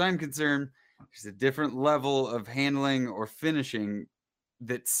as far as I'm concerned, there's a different level of handling or finishing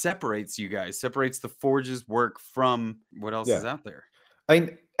that separates you guys, separates the forge's work from what else is out there. I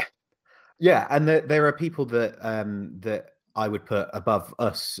mean, yeah, and there are people that that I would put above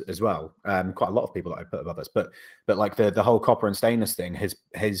us as well. Quite a lot of people that I put above us, but like the whole copper and stainless thing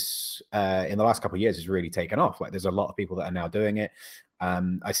has in the last couple of years has really taken off. Like there's a lot of people that are now doing it.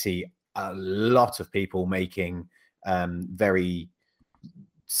 I see a lot of people making very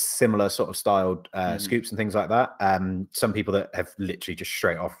similar sort of styled scoops and things like that. Some people that have literally just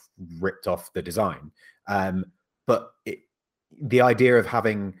straight off ripped off the design. But the idea of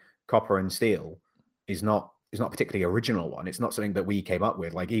having copper and steel is not a particularly original one. It's not something that we came up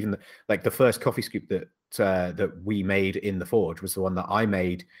with. Like even the first coffee scoop that we made in the forge was the one that I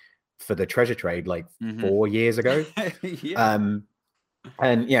made for the treasure trade like 4 years ago.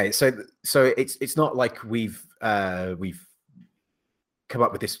 And yeah, so it's not like we've come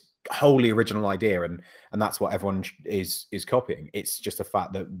up with this wholly original idea and that's what everyone is copying. It's just the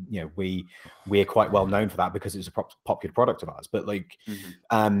fact that, you know, we are quite well known for that because it's a popular product of ours. But like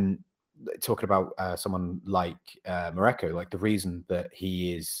talking about someone like Mareko, like the reason that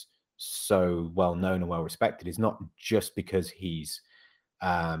he is so well known and well respected is not just because he's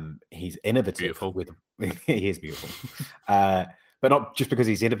innovative he is beautiful, but not just because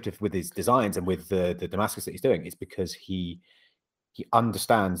he's innovative with his designs and with the Damascus that he's doing. It's because he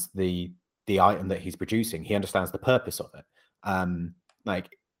understands the item that he's producing. He understands the purpose of it.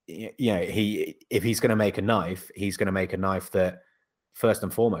 Like, you know, if he's going to make a knife, he's going to make a knife that first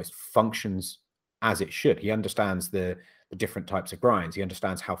and foremost functions as it should. He understands the different types of grinds. He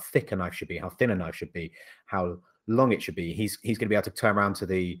understands how thick a knife should be, how thin a knife should be, how long it should be. He's going to be able to turn around to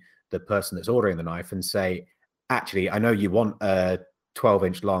the person that's ordering the knife and say, actually, I know you want a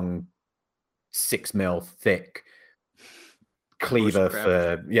 12-inch long, 6 mil thick cleaver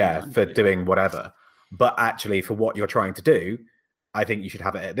for doing whatever, but actually for what you're trying to do, I think you should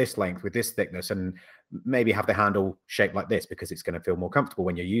have it at this length with this thickness and maybe have the handle shaped like this because it's going to feel more comfortable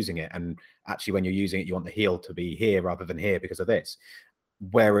when you're using it. And actually when you're using it, you want the heel to be here rather than here because of this.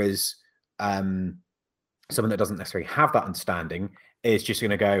 Whereas someone that doesn't necessarily have that understanding is just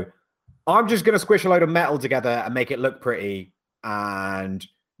going to go, I'm just going to squish a load of metal together and make it look pretty and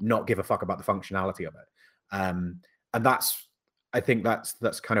not give a fuck about the functionality of it. And I think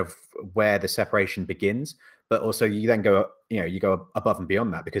that's kind of where the separation begins. But also you then go, you go above and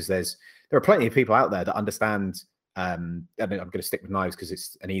beyond that because there are plenty of people out there that understand. I mean, I'm going to stick with knives because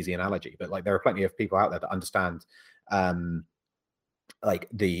it's an easy analogy, but like there are plenty of people out there that understand like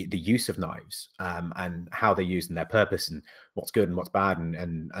the use of knives and how they're used and their purpose and what's good and what's bad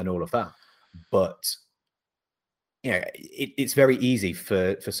and all of that. But you know, it's very easy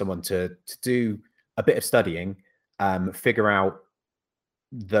for someone to do a bit of studying, figure out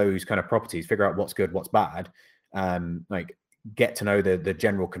those kind of properties, figure out what's good, what's bad, like get to know the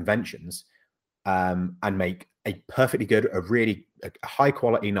general conventions, and make a perfectly good, a high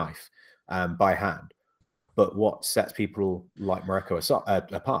quality knife by hand. But what sets people like Mareko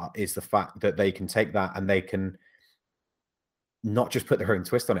apart is the fact that they can take that and they can not just put their own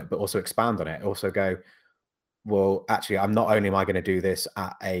twist on it, but also expand on it. Also go, well, actually, I'm not only am I going to do this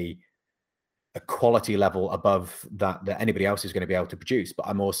at a quality level above that anybody else is going to be able to produce, but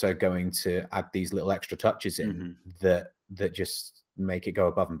I'm also going to add these little extra touches in that just make it go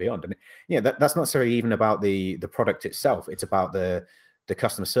above and beyond. And that's not necessarily even about the product itself. It's about the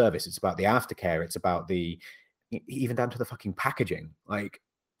customer service. It's about the aftercare. It's about even down to the fucking packaging. Like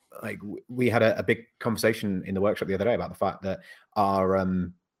we had a big conversation in the workshop the other day about the fact that our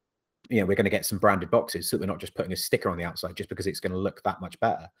we're going to get some branded boxes so that we're not just putting a sticker on the outside just because it's going to look that much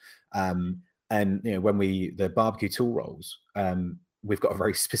better. And when the barbecue tool rolls, we've got a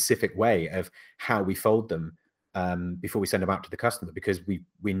very specific way of how we fold them before we send them out to the customer, because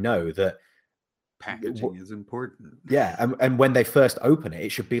we know that Packaging is important. Yeah, and when they first open it, it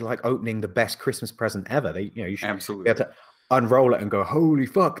should be like opening the best Christmas present ever. You should Absolutely be able to unroll it and go, holy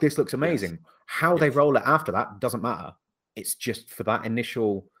fuck, this looks amazing. Yes. How they roll it after that doesn't matter. It's just for that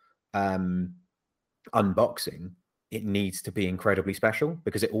initial unboxing, it needs to be incredibly special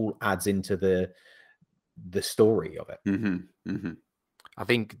because it all adds into the story of it. I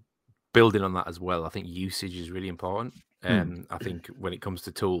think building on that as well, I think usage is really important. I think when it comes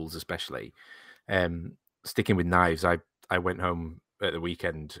to tools, especially, sticking with knives, I went home at the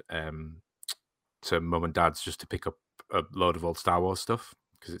weekend to mum and dad's just to pick up a load of old Star Wars stuff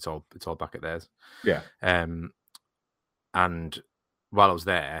because it's all back at theirs. Yeah. And while I was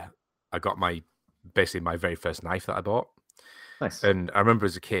there, I got basically my very first knife that I bought. Nice. And I remember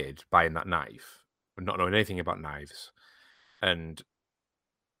as a kid buying that knife, not knowing anything about knives, and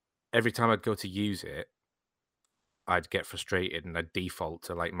every time I'd go to use it, I'd get frustrated and I'd default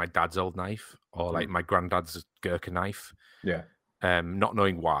to like my dad's old knife or like my granddad's Gurkha knife. Yeah. Not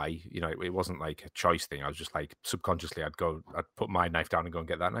knowing why, it wasn't like a choice thing. I was just like subconsciously, I'd put my knife down and go and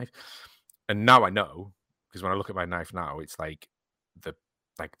get that knife. And now I know, because when I look at my knife now, it's like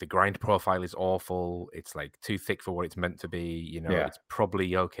the grind profile is awful. It's like too thick for what it's meant to be. It's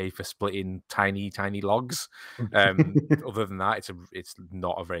probably okay for splitting tiny, tiny logs. Other than that, it's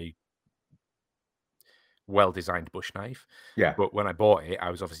not a very well-designed bush knife. Yeah. But when I bought it, I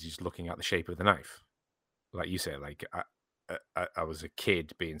was obviously just looking at the shape of the knife. Like you said, like I was a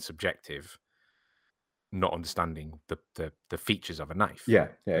kid being subjective, not understanding the features of a knife.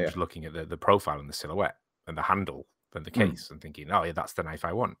 Just looking at the profile and the silhouette and the handle and the case and thinking, oh yeah, that's the knife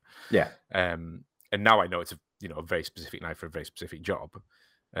I want. And now I know it's a very specific knife for a very specific job.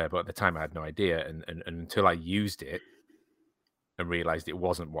 But at the time I had no idea, and until I used it and realized it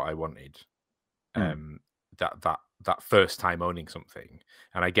wasn't what I wanted. That first time owning something,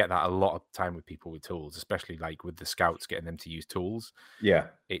 and I get that a lot of time with people with tools, especially like with the scouts, getting them to use tools.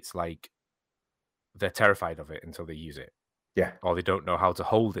 It's like they're terrified of it until they use it, or they don't know how to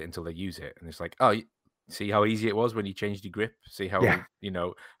hold it until they use it, and it's like, oh, see how easy it was when you changed your grip, see how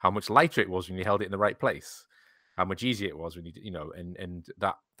how much lighter it was when you held it in the right place, how much easier it was when you and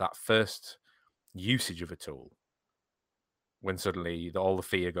that first usage of a tool, when suddenly all the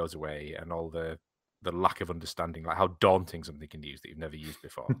fear goes away and all the lack of understanding, like how daunting something can use that you've never used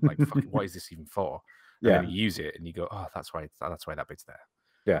before. Like, fuck, what is this even for? And then you use it and you go, oh, that's why that bit's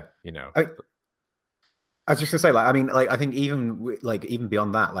there. I was just gonna say, like, I mean, like, I think even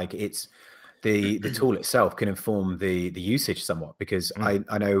beyond that, like, it's the tool itself can inform the usage somewhat, because I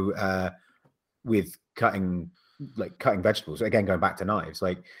know with cutting vegetables, again, going back to knives,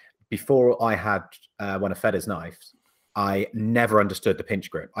 like before I had one of Feder's knives, I never understood the pinch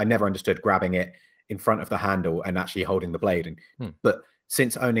grip. I never understood grabbing it in front of the handle and actually holding the blade. But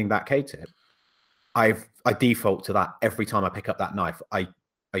since owning that K-tip, I default to that every time I pick up that knife. I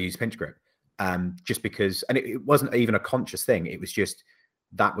use pinch grip, just because, and it wasn't even a conscious thing. It was just,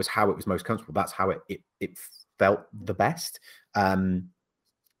 that was how it was most comfortable. That's how it felt the best. And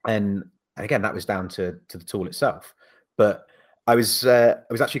again, that was down to the tool itself. But I was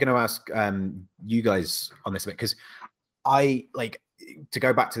actually going to ask you guys on this a bit, because I like to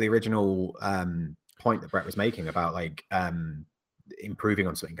go back to the original point that Brett was making about like improving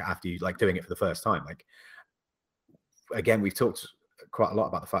on something after you like doing it for the first time. Like, again, we've talked quite a lot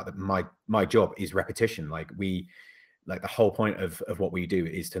about the fact that my job is repetition. Like, the whole point of what we do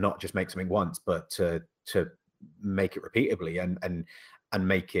is to not just make something once, but to make it repeatably and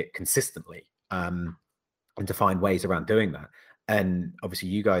make it consistently, and to find ways around doing that. And obviously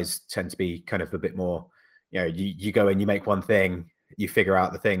you guys tend to be kind of a bit more, you go and you make one thing, you figure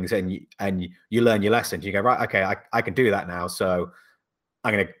out the things, and you learn your lessons. You go, right, okay, I can do that now. So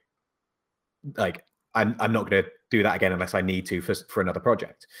I'm going to, like, I'm not going to do that again unless I need to for another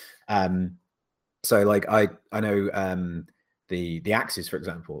project. So like, I know the axes, for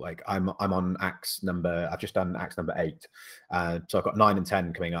example, like I'm on I've just done axe number 8. So I've got 9 and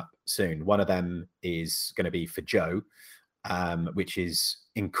 10 coming up soon. One of them is going to be for Joe, which is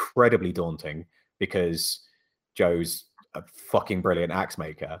incredibly daunting because Joe's a fucking brilliant axe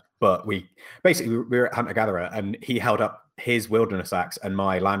maker. But we were at Hunter Gatherer, and he held up his wilderness axe and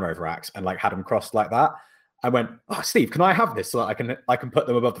my Land Rover axe and like had them crossed like that. I went, oh, Steve, can I have this so that I can put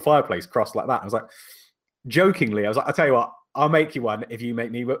them above the fireplace crossed like that? I was like, jokingly, I was like, I'll tell you what, I'll make you one if you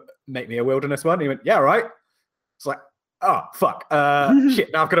make me a wilderness one. And he went, yeah, right. It's like, oh fuck,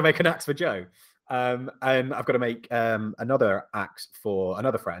 shit. Now I've got to make an axe for Joe, and I've got to make another axe for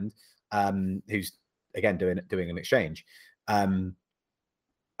another friend, who's again doing an exchange. And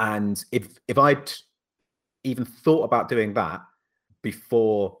if I'd even thought about doing that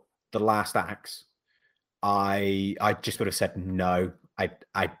before the last axe, I just would have said no.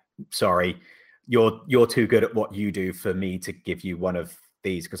 I sorry, you're too good at what you do for me to give you one of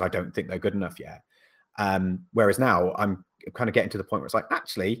these because I don't think they're good enough yet. Whereas now I'm kind of getting to the point where it's like,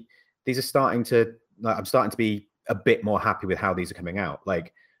 actually, these are starting to. I'm starting to be a bit more happy with how these are coming out.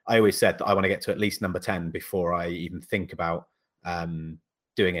 Like I always said that I want to get to at least number 10 before I even think about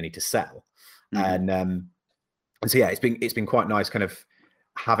doing any to sell. And so yeah, it's been quite nice kind of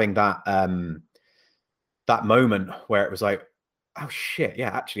having that that moment where it was like, oh shit, yeah,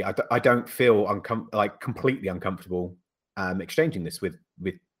 actually I don't feel like completely uncomfortable exchanging this with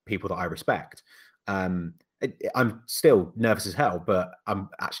people that I respect. I'm still nervous as hell, but I'm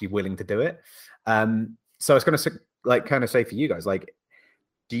actually willing to do it. So I was going to like kind of say for you guys, like,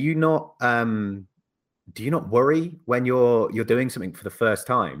 do you not worry when you're doing something for the first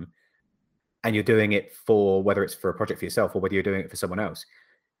time and you're doing it for whether it's for a project for yourself or whether you're doing it for someone else?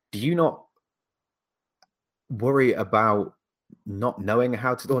 Do you not worry about not knowing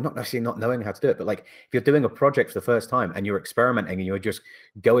how to, or not necessarily not knowing how to do it, but like if you're doing a project for the first time and you're experimenting and you're just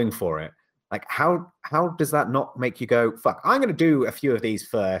going for it, like how does that not make you go, fuck, I'm going to do a few of these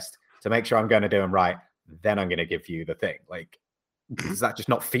first to make sure I'm going to do them right, then I'm going to give you the thing? Like, does that just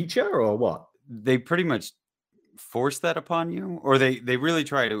not feature or what? They pretty much force that upon you, or they really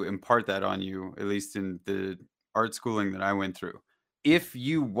try to impart that on you, at least in the art schooling that I went through. If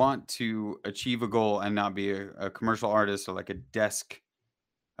you want to achieve a goal and not be a commercial artist or like a desk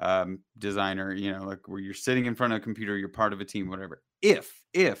designer, you know, like where you're sitting in front of a computer, you're part of a team, whatever. If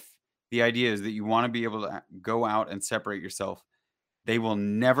the idea is that you want to be able to go out and separate yourself, they will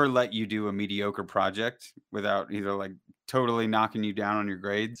never let you do a mediocre project without either like totally knocking you down on your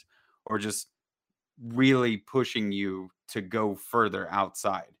grades or just really pushing you to go further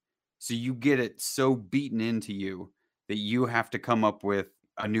outside. So you get it so beaten into you that you have to come up with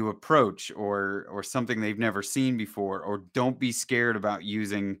a new approach or something they've never seen before, or don't be scared about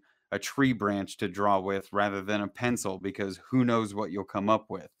using a tree branch to draw with rather than a pencil, because who knows what you'll come up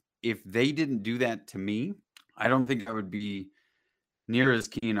with. If they didn't do that to me, I don't think I would be near as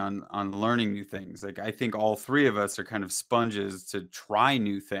keen on learning new things. Like I think all three of us are kind of sponges to try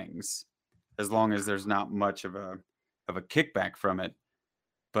new things, as long as there's not much of a kickback from it.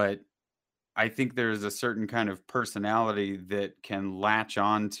 But I think there's a certain kind of personality that can latch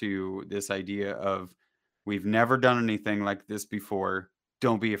on to this idea of, we've never done anything like this before.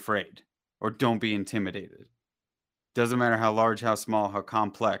 Don't be afraid, or don't be intimidated. Doesn't matter how large, how small, how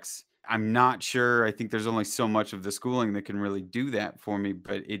complex. I'm not sure. I think there's only so much of the schooling that can really do that for me,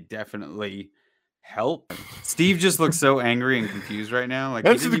 but it definitely helped. Steve just looks so angry and confused right now. Like,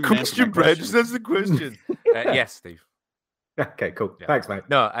 answer the question, Brad. Just answer the question. Yes, Steve. Okay, cool. Yeah. Thanks, mate.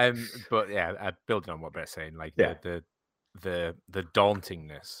 No, but yeah, building on what Brett's saying, like the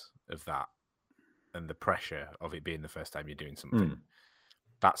dauntingness of that and the pressure of it being the first time you're doing something,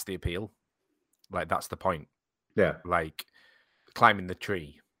 that's the appeal. Like that's the point. Yeah, like climbing the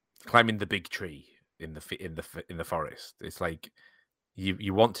big tree in the forest. It's like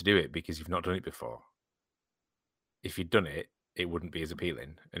you want to do it because you've not done it before. If you'd done it, it wouldn't be as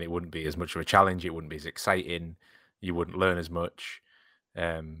appealing, and it wouldn't be as much of a challenge. It wouldn't be as exciting. You wouldn't learn as much.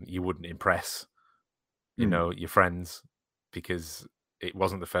 You wouldn't impress, your friends, because it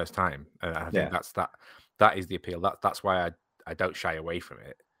wasn't the first time. And I think that is the appeal. That's why I don't shy away from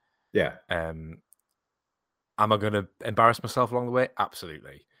it. Yeah. Am I going to embarrass myself along the way?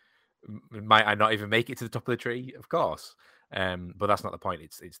 Absolutely. Might I not even make it to the top of the tree? Of course. But that's not the point.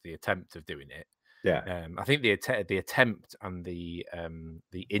 It's the attempt of doing it. Yeah. I think the attempt and the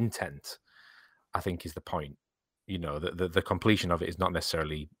intent, I think, is the point. The completion of it is not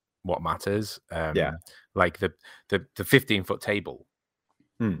necessarily what matters. Like the 15-foot table,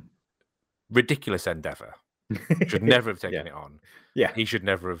 ridiculous endeavor. Should never have taken it on. Yeah, he should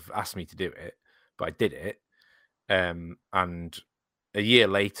never have asked me to do it, but I did it. And a year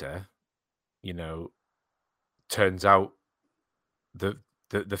later, turns out the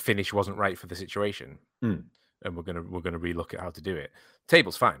finish wasn't right for the situation, and we're gonna relook at how to do it.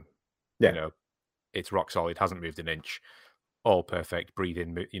 Table's fine. It's rock solid, hasn't moved an inch, all perfect,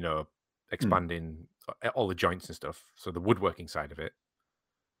 breathing, expanding all the joints and stuff. So the woodworking side of it,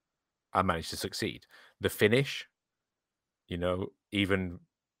 I managed to succeed. The finish, even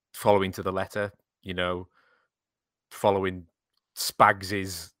following to the letter, following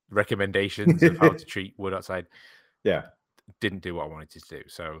Spags's recommendations of how to treat wood outside, didn't do what I wanted to do.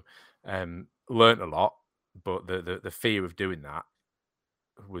 So learned a lot, but the fear of doing that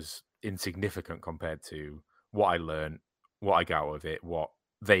was insignificant compared to what I learned, what I got out of it, what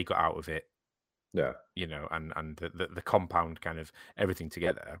they got out of it. Yeah. And the compound kind of everything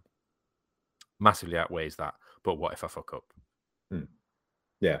together massively outweighs that. But what if I fuck up?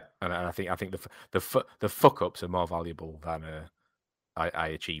 Yeah, and I think the fuck ups are more valuable than I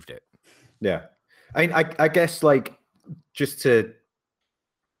achieved it. Yeah, I mean, I guess like just to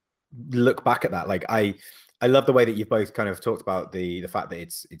look back at that, like I love the way that you've both kind of talked about the fact that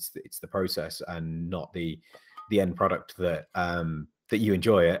it's the process and not the end product that that you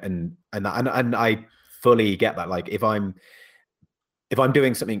enjoy it, and I fully get that. Like if I'm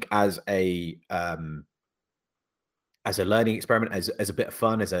doing something as a learning experiment, as a bit of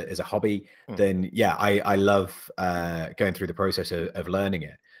fun, as a hobby, then yeah, I love going through the process of learning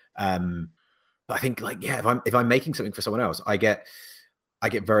it. But I think like, yeah, if I'm making something for someone else, I get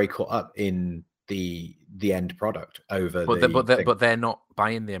very caught up in the end product over but they're not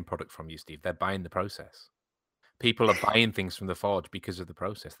buying the end product from you, Steve. They're buying the process. People are buying things from the forge because of the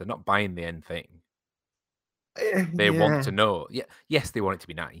process. They're not buying the end thing. They want to know. Yeah, yes, they want it to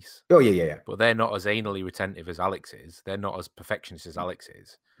be nice. Oh yeah. But they're not as anally retentive as Alex is. They're not as perfectionist as Alex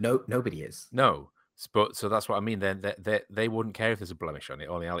is. No, nobody is. No, but so that's what I mean. They wouldn't care if there's a blemish on it.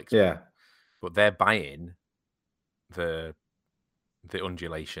 Only Alex. Yeah. Would. But they're buying the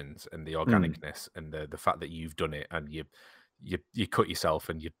undulations and the organicness and the fact that you've done it and you cut yourself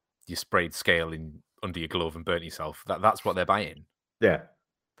and you sprayed scale in under your glove and burnt yourself. That's what they're buying. Yeah,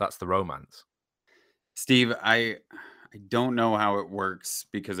 that's the romance. Steve, I don't know how it works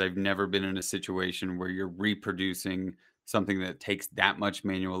because I've never been in a situation where you're reproducing something that takes that much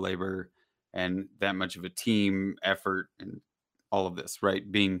manual labor and that much of a team effort and all of this, right?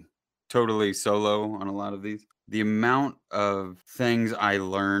 Being totally solo on a lot of these. The amount of things I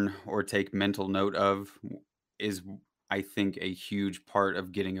learn or take mental note of is, I think, a huge part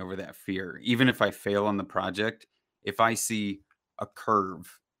of getting over that fear. Even if I fail on the project, if I see a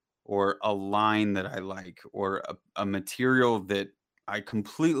curve or a line that I like or a material that I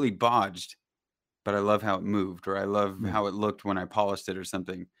completely bodged, but I love how it moved, or I love how it looked when I polished it or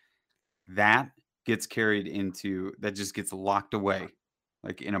something, that gets carried into, that just gets locked away,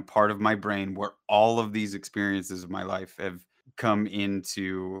 like in a part of my brain where all of these experiences of my life have come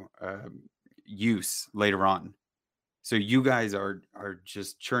into use later on. So you guys are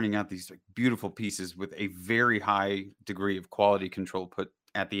just churning out these like beautiful pieces with a very high degree of quality control put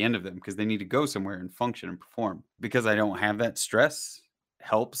at the end of them because they need to go somewhere and function and perform. Because I don't have that stress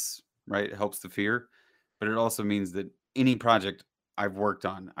helps, right? It helps the fear, but it also means that any project I've worked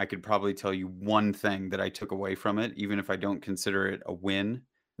on, I could probably tell you one thing that I took away from it, even if I don't consider it a win.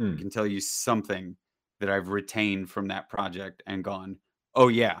 I can tell you something that I've retained from that project and gone, oh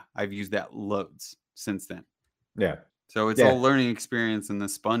yeah, I've used that loads since then. Yeah. So it's all learning experience and the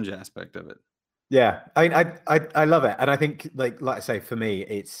sponge aspect of it. Yeah, I mean, I love it, and I think like I say, for me,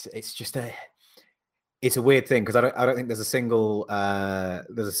 it's just it's a weird thing because I don't think there's a single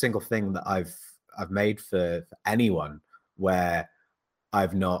thing that I've made for anyone where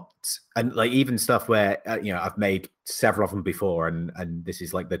I've not, and like even stuff where you know, I've made several of them before, and this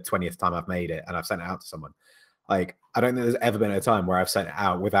is like the 20th time I've made it, and I've sent it out to someone. Like I don't think there's ever been a time where I've sent it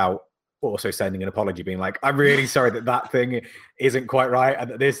out without also sending an apology, being like, I'm really sorry that thing isn't quite right, and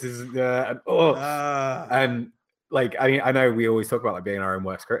that this is and like, I mean, I know we always talk about like being our own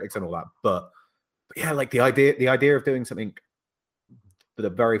worst critics and all that, but yeah, like the idea of doing something for the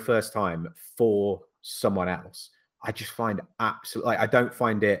very first time for someone else, I just find absolutely, like, I don't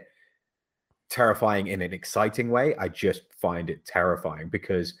find it terrifying in an exciting way. I just find it terrifying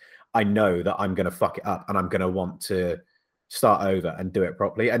because I know that I'm going to fuck it up and I'm going to want to start over and do it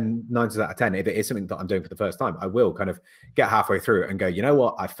properly. And 9 times out of 10, if it is something that I'm doing for the first time, I will kind of get halfway through and go, you know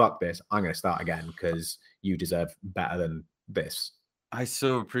what, I fucked this. I'm going to start again because you deserve better than this. I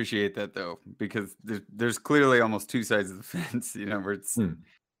so appreciate that though, because there's clearly almost two sides of the fence, you know, where it's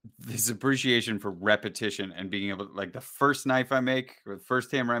this appreciation for repetition and being able to, like, the first knife I make or the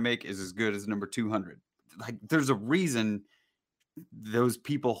first hammer I make is as good as number 200. Like there's a reason those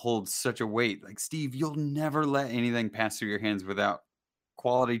people hold such a weight. Like, Steve, you'll never let anything pass through your hands without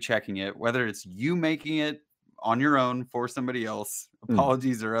quality checking it, whether it's you making it on your own for somebody else,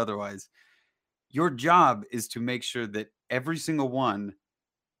 apologies or otherwise. Your job is to make sure that every single one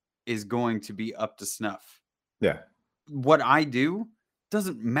is going to be up to snuff. Yeah. What I do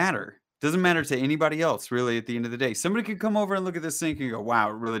doesn't matter. Doesn't matter to anybody else, really, at the end of the day. Somebody could come over and look at this sink and go, wow,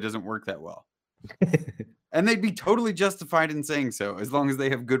 it really doesn't work that well. And they'd be totally justified in saying so, as long as they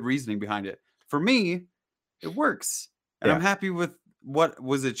have good reasoning behind it. For me, it works. And I'm happy with what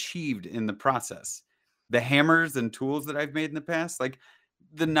was achieved in the process. The hammers and tools that I've made in the past, like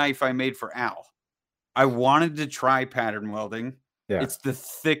the knife I made for Al. I wanted to try pattern welding. Yeah. It's the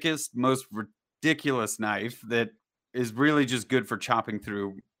thickest, most ridiculous knife that is really just good for chopping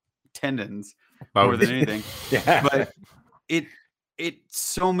through tendons. more than anything. Yeah. But it's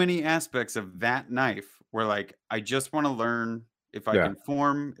so many aspects of that knife where like I just want to learn if I can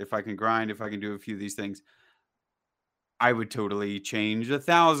form, if I can grind, if I can do a few of these things. I would totally change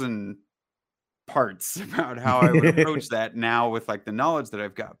 1,000 parts about how I would approach that now with like the knowledge that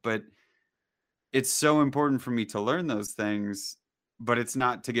I've got. But it's so important for me to learn those things, but it's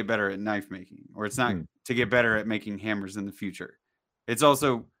not to get better at knife making, or it's not to get better at making hammers in the future. It's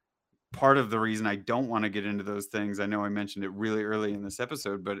also part of the reason I don't want to get into those things. I know I mentioned it really early in this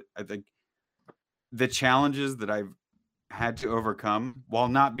episode, but I think the challenges that I've had to overcome, while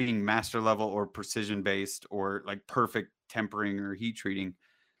not being master level or precision based or like perfect tempering or heat treating,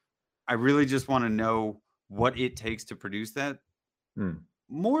 I really just want to know what it takes to produce that.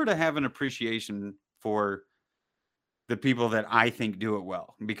 More to have an appreciation for the people that I think do it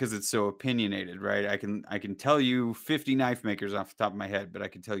well, because it's so opinionated, right? I can tell you 50 knife makers off the top of my head, but I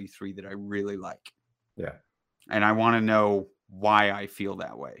can tell you 3 that I really like. Yeah. And I want to know why I feel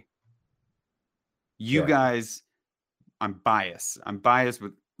that way. You guys, I'm biased. I'm biased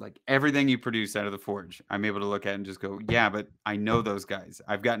with like everything you produce out of the forge. I'm able to look at and just go, yeah, but I know those guys.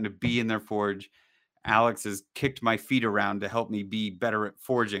 I've gotten to be in their forge. Alex has kicked my feet around to help me be better at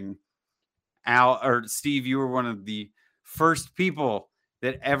forging. Steve, you were one of the first people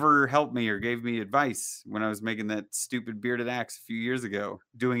that ever helped me or gave me advice when I was making that stupid bearded axe a few years ago,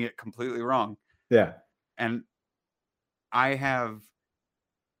 doing it completely wrong. Yeah. And I have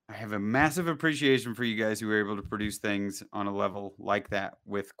a massive appreciation for you guys who are able to produce things on a level like that,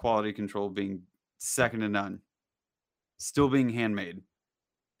 with quality control being second to none, still being handmade,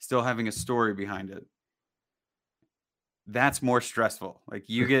 still having a story behind it. That's more stressful. Like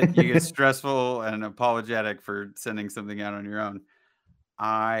you get stressful and apologetic for sending something out on your own.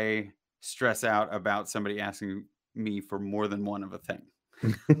 I stress out about somebody asking me for more than one of a thing.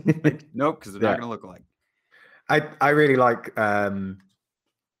 Like, nope, because they're not going to look alike. I really like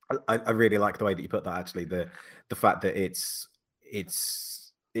I really like the way that you put that. Actually, the fact that it's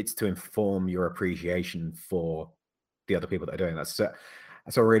to inform your appreciation for the other people that are doing that.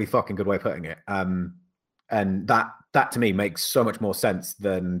 That's a really fucking good way of putting it. And that to me makes so much more sense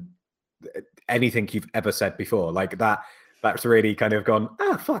than anything you've ever said before. Like that's really kind of gone,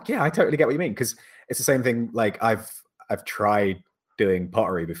 oh fuck yeah, I totally get what you mean. Because it's the same thing. Like I've tried doing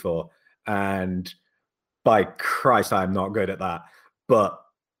pottery before, and by Christ, I'm not good at that. But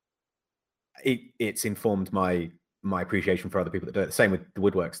it's informed my appreciation for other people that do it. The same with the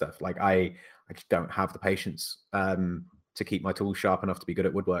woodwork stuff. Like I just don't have the patience to keep my tools sharp enough to be good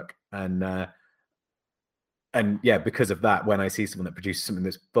at woodwork. And yeah, because of that, when I see someone that produces something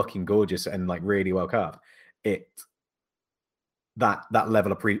that's fucking gorgeous and like really well carved, that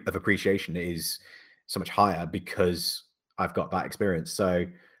level of appreciation is so much higher because I've got that experience. So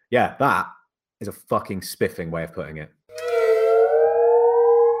yeah, that is a fucking spiffing way of putting it.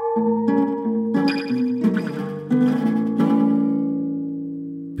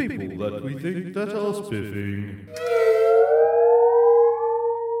 People that we think that are spiffing.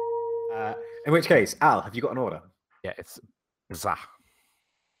 In which case, Al, have you got an order? Yeah, it's za.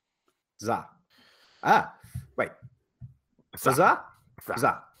 Za. Ah, wait. Za? Za.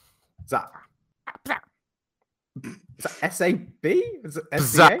 Za. Za. Is that S-A-B?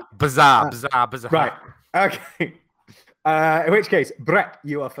 Bizarre. Right. Okay. In which case, Brett,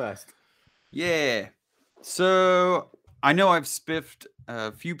 you are first. Yeah. So I know I've spiffed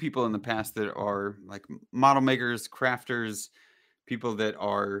a few people in the past that are like model makers, crafters, people that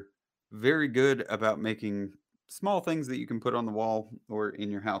are very good about making small things that you can put on the wall or in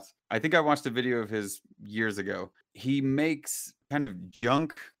your house. I think I watched a video of his years ago. He makes kind of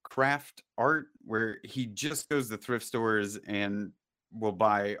junk craft art where he just goes to thrift stores and will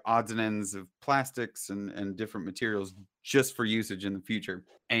buy odds and ends of plastics and different materials just for usage in the future.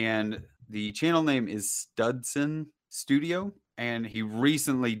 And the channel name is Studson Studio. And he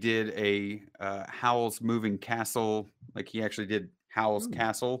recently did a Howl's Moving Castle. Like he actually did Howl's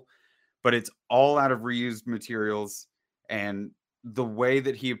Castle, but it's all out of reused materials. And the way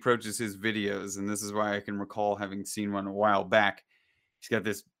that he approaches his videos, and this is why I can recall having seen one a while back, he's got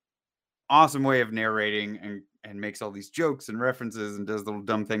this awesome way of narrating and makes all these jokes and references and does little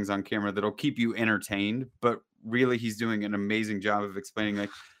dumb things on camera that'll keep you entertained. But really, he's doing an amazing job of explaining, like,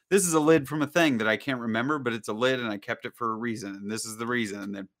 this is a lid from a thing that I can't remember, but it's a lid and I kept it for a reason. And this is the reason.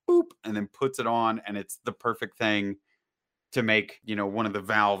 And then boop, and then puts it on, and it's the perfect thing to make, you know, one of the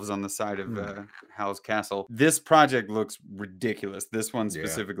valves on the side of Howl's Castle. This project looks ridiculous. This one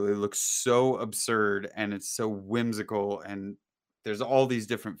specifically looks so absurd, and it's so whimsical, and there's all these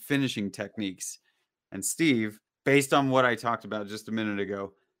different finishing techniques. And Steve, based on what I talked about just a minute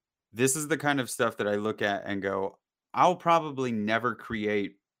ago, this is the kind of stuff that I look at and go, I'll probably never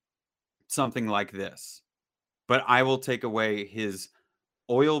create something like this, but I will take away his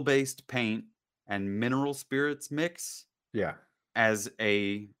oil-based paint and mineral spirits mix Yeah. as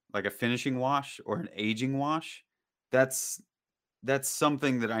a finishing wash or an aging wash. That's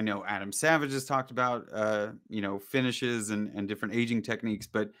something that I know Adam Savage has talked about, finishes and different aging techniques,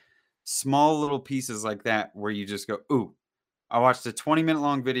 but small little pieces like that where you just go, ooh, I watched a 20-minute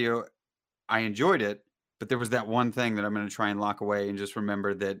long video. I enjoyed it, but there was that one thing that I'm going to try and lock away and just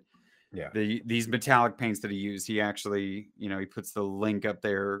remember that these metallic paints that he used, he actually, he puts the link up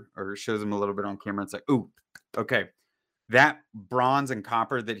there or shows them a little bit on camera. It's like, ooh, okay. That bronze and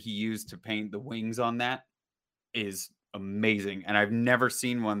copper that he used to paint the wings on that is amazing. And I've never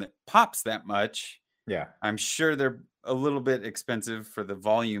seen one that pops that much. Yeah. I'm sure they're a little bit expensive for the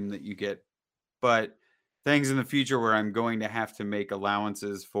volume that you get, but things in the future where I'm going to have to make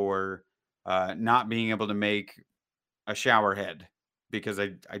allowances for not being able to make a shower head because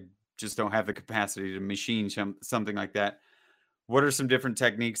I just don't have the capacity to machine something like that. What are some different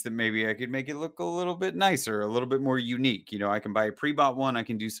techniques that maybe I could make it look a little bit nicer, a little bit more unique? I can buy a pre-bought one. I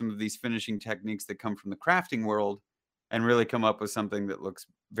can do some of these finishing techniques that come from the crafting world and really come up with something that looks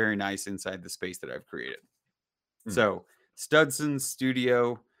very nice inside the space that I've created. So Studson's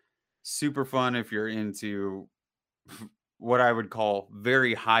Studio, super fun if you're into what I would call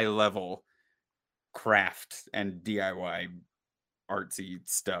very high level craft and DIY artsy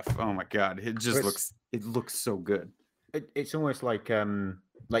stuff. Oh my God. It just looks so good. It's almost like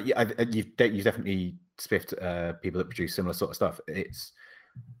you've definitely spiffed people that produce similar sort of stuff.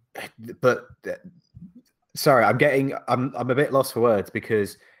 Sorry, I'm a bit lost for words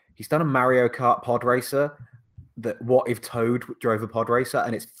because he's done a Mario Kart pod racer. That what if Toad drove a pod racer,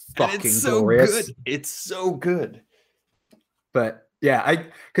 and it's fucking glorious. Good. It's so good. But yeah,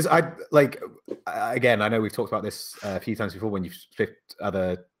 again, I know we've talked about this a few times before when you've spiffed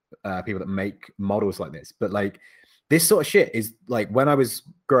other people that make models like this, but like. This sort of shit is like when I was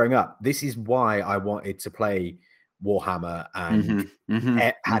growing up, this is why I wanted to play Warhammer and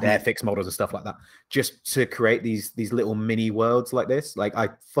had Airfix models and stuff like that, just to create these little mini worlds like this. Like I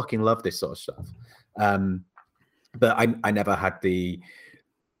fucking love this sort of stuff. But I never had the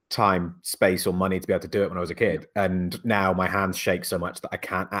time, space, or money to be able to do it when I was a kid. And now my hands shake so much that I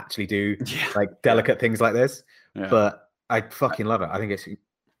can't actually do like delicate things like this. Yeah. But I fucking love it. I think it's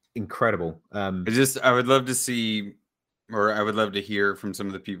incredible. I would love to see, or I would love to hear from some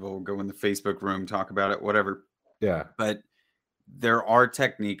of the people, go in the Facebook room, talk about it, whatever. Yeah. But there are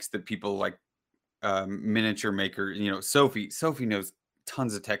techniques that people like miniature maker, Sophie knows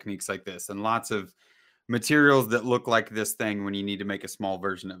tons of techniques like this and lots of materials that look like this thing when you need to make a small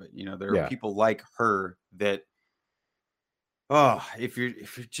version of it. There are people like her that, if you're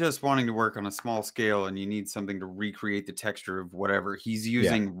just wanting to work on a small scale and you need something to recreate the texture of whatever, he's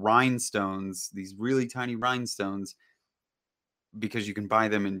using rhinestones, these really tiny rhinestones, because you can buy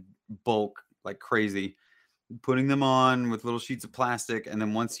them in bulk like crazy, putting them on with little sheets of plastic. And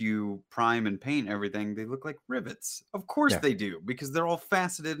then once you prime and paint everything, they look like rivets. Of course they do, because they're all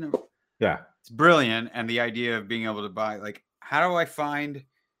faceted. And it's brilliant. And the idea of being able to buy, like, how do I find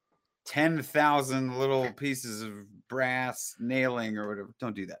 10,000 little pieces of brass nailing or whatever?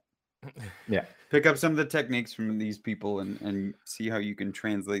 Don't do that. Yeah. Pick up some of the techniques from these people and see how you can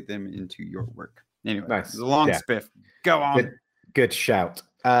translate them into your work. Anyway, nice. It's a long spiff. Go on. Good shout.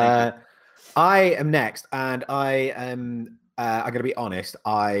 I am next, and I'm going to be honest.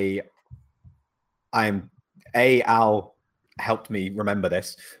 Al helped me remember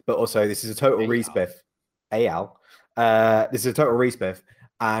this, but also this is a total respiff. Al. This is a total respiff,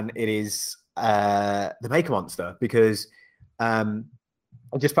 and it is the Maker Monster, because I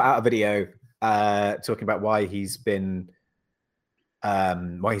just put out a video talking about why he's been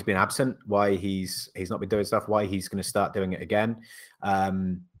absent, why he's not been doing stuff, why he's going to start doing it again.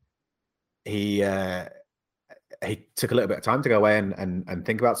 He took a little bit of time to go away and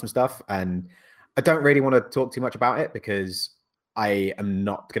think about some stuff, and I don't really want to talk too much about it because I am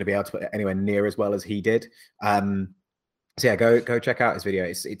not going to be able to put it anywhere near as well as he did. So yeah, go check out his video.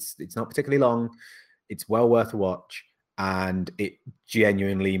 It's not particularly long. It's well worth a watch, and it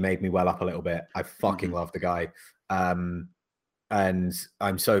genuinely made me well up a little bit. I fucking love the guy. And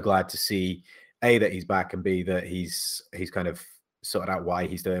I'm so glad to see A, that he's back, and B, that he's kind of sorted out why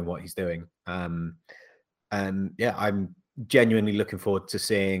he's doing what he's doing. And yeah, I'm genuinely looking forward to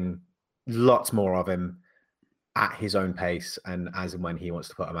seeing lots more of him at his own pace and as and when he wants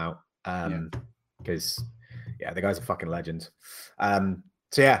to put them out. Because the guy's a fucking legend. So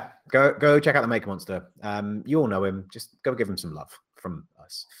yeah, go check out the Maker Monster. You all know him. Just go give him some love from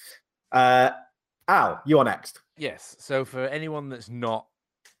us. Al, you are next. Yes. So for anyone that's not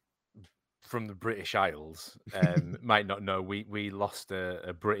from the British Isles, might not know, we lost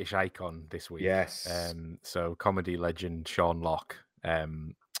a British icon this week. Yes. So comedy legend Sean Locke,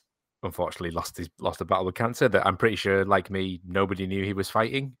 unfortunately lost a battle with cancer that I'm pretty sure, like me, nobody knew he was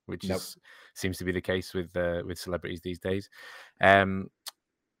fighting, which seems to be the case with celebrities these days.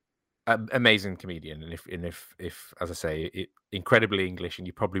 Amazing comedian, and if as I say, incredibly English, and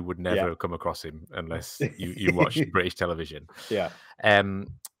you probably would never come across him unless you watch British television. Yeah.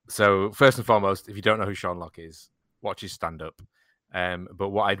 So first and foremost, if you don't know who Sean Locke is, watch his stand up. But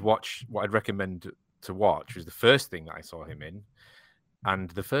what I'd recommend to watch was the first thing that I saw him in, and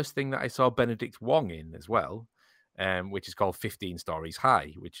the first thing that I saw Benedict Wong in as well, which is called 15 Stories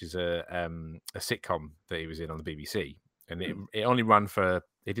High, which is a sitcom that he was in on the BBC. And it only ran for,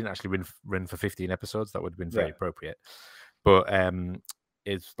 it didn't actually run for 15 episodes. That would have been very appropriate. But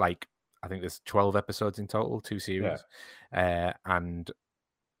it's like, I think there's 12 episodes in total, 2 series. And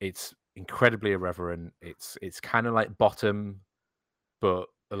it's incredibly irreverent. It's kind of like Bottom, but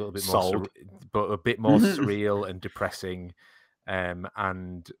a little bit more, but a bit more surreal and depressing.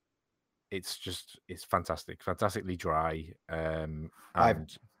 And it's fantastic, fantastically dry.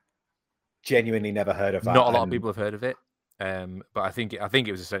 I've genuinely never heard of that. Not a lot of people have heard of it. But I think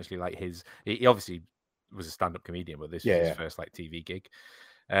it was essentially like he obviously was a stand-up comedian, but this was his first like TV gig.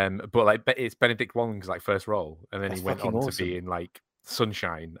 But like it's Benedict Wong's like first role, and then he went on to be in like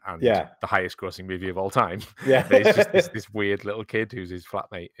Sunshine and the highest grossing movie of all time. Yeah. It's just this weird little kid who's his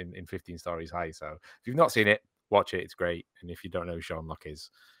flatmate in 15 Stories High. So if you've not seen it, watch it. It's great. And if you don't know who Sean Locke is,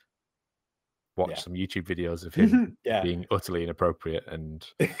 watch some YouTube videos of him being utterly inappropriate and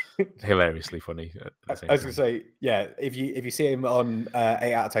hilariously funny. I was going to say, if you see him on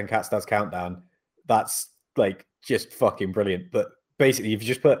 8 out of 10 Cat Stars Countdown, that's like just fucking brilliant. But basically, if you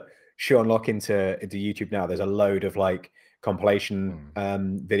just put Sean Locke into YouTube now, there's a load of like compilation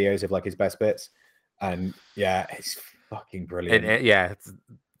videos of like his best bits, and it's fucking brilliant. And,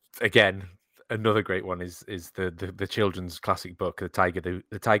 again, another great one is the children's classic book, The Tiger Who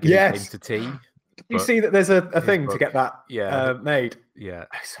Came to Tea. You see that there's a thing to get that made. Yeah.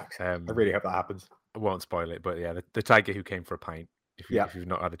 I really hope that happens. I won't spoil it, but the Tiger Who Came for a Pint. If you've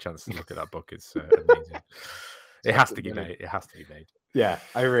not had a chance to look at that book, it's amazing. It has to be made. It has to be made. Yeah,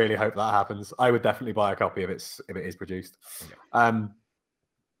 I really hope that happens. I would definitely buy a copy if it is produced. No,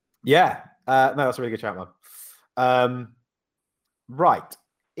 that's a really good chat, man. Right.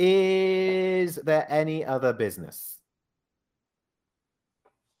 Is there any other business?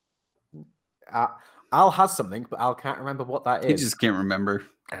 Al has something, but Al can't remember what that is. He just can't remember.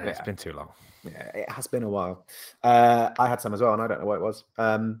 It's been too long. Yeah, it has been a while. I had some as well, and I don't know what it was.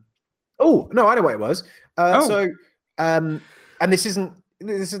 Oh no, I know what it was. And this isn't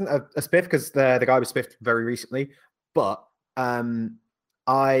a spiff because the guy was spiffed very recently, but the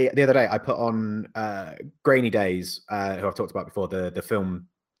other day I put on Grainy Days, who I've talked about before, the film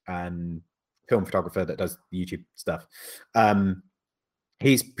photographer that does the YouTube stuff.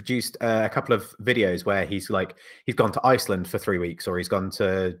 He's produced a couple of videos where he's gone to Iceland for 3 weeks, or he's gone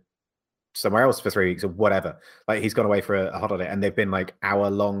to somewhere else for 3 weeks, or whatever. Like he's gone away for a holiday, and they've been like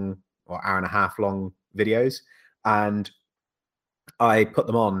hour-long or hour-and-a-half long videos. And I put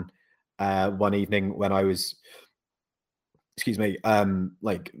them on one evening when I was,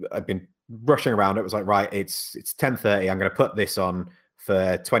 like I've been rushing around. It was like, right, it's 10:30. I'm going to put this on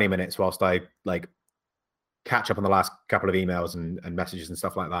for 20 minutes whilst I like catch up on the last couple of emails and messages and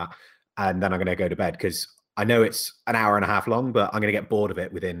stuff like that. And then I'm going to go to bed because I know it's an hour and a half long, but I'm going to get bored of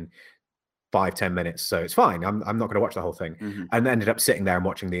it within 5-10 minutes. So it's fine. I'm not going to watch the whole thing. And ended up sitting there and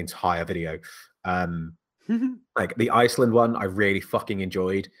watching the entire video. Like the Iceland one, I really fucking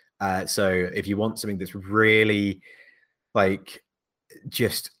enjoyed. So if you want something that's really like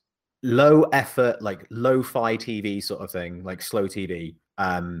just low effort, like lo-fi TV sort of thing, like slow TV,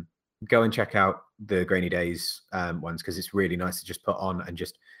 go and check out the Grainy Days ones, because it's really nice to just put on and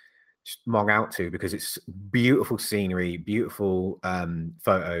just mong out to, because it's beautiful scenery, beautiful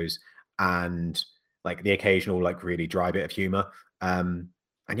photos, and like the occasional like really dry bit of humor. And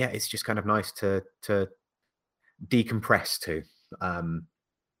yeah, it's just kind of nice to decompress to,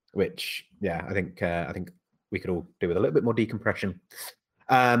 which I think we could all do with a little bit more decompression,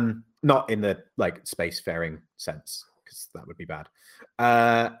 not in the like spacefaring sense, because that would be bad.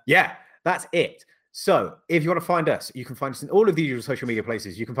 That's it. So if you want to find us, you can find us in all of the usual social media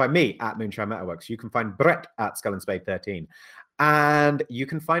places. You can find me at Moonshine Metalworks. You can find Brett at Skull and Spade 13, and you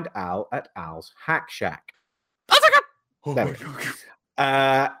can find Al at Al's Hack Shack.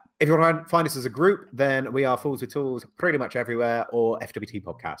 If you want to find us as a group, then we are Fools with Tools pretty much everywhere, or FWT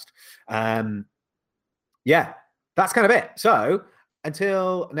Podcast. Yeah, that's kind of it. So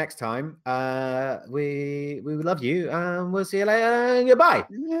until next time, we love you, and we'll see you later. Goodbye.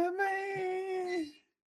 Yeah, man.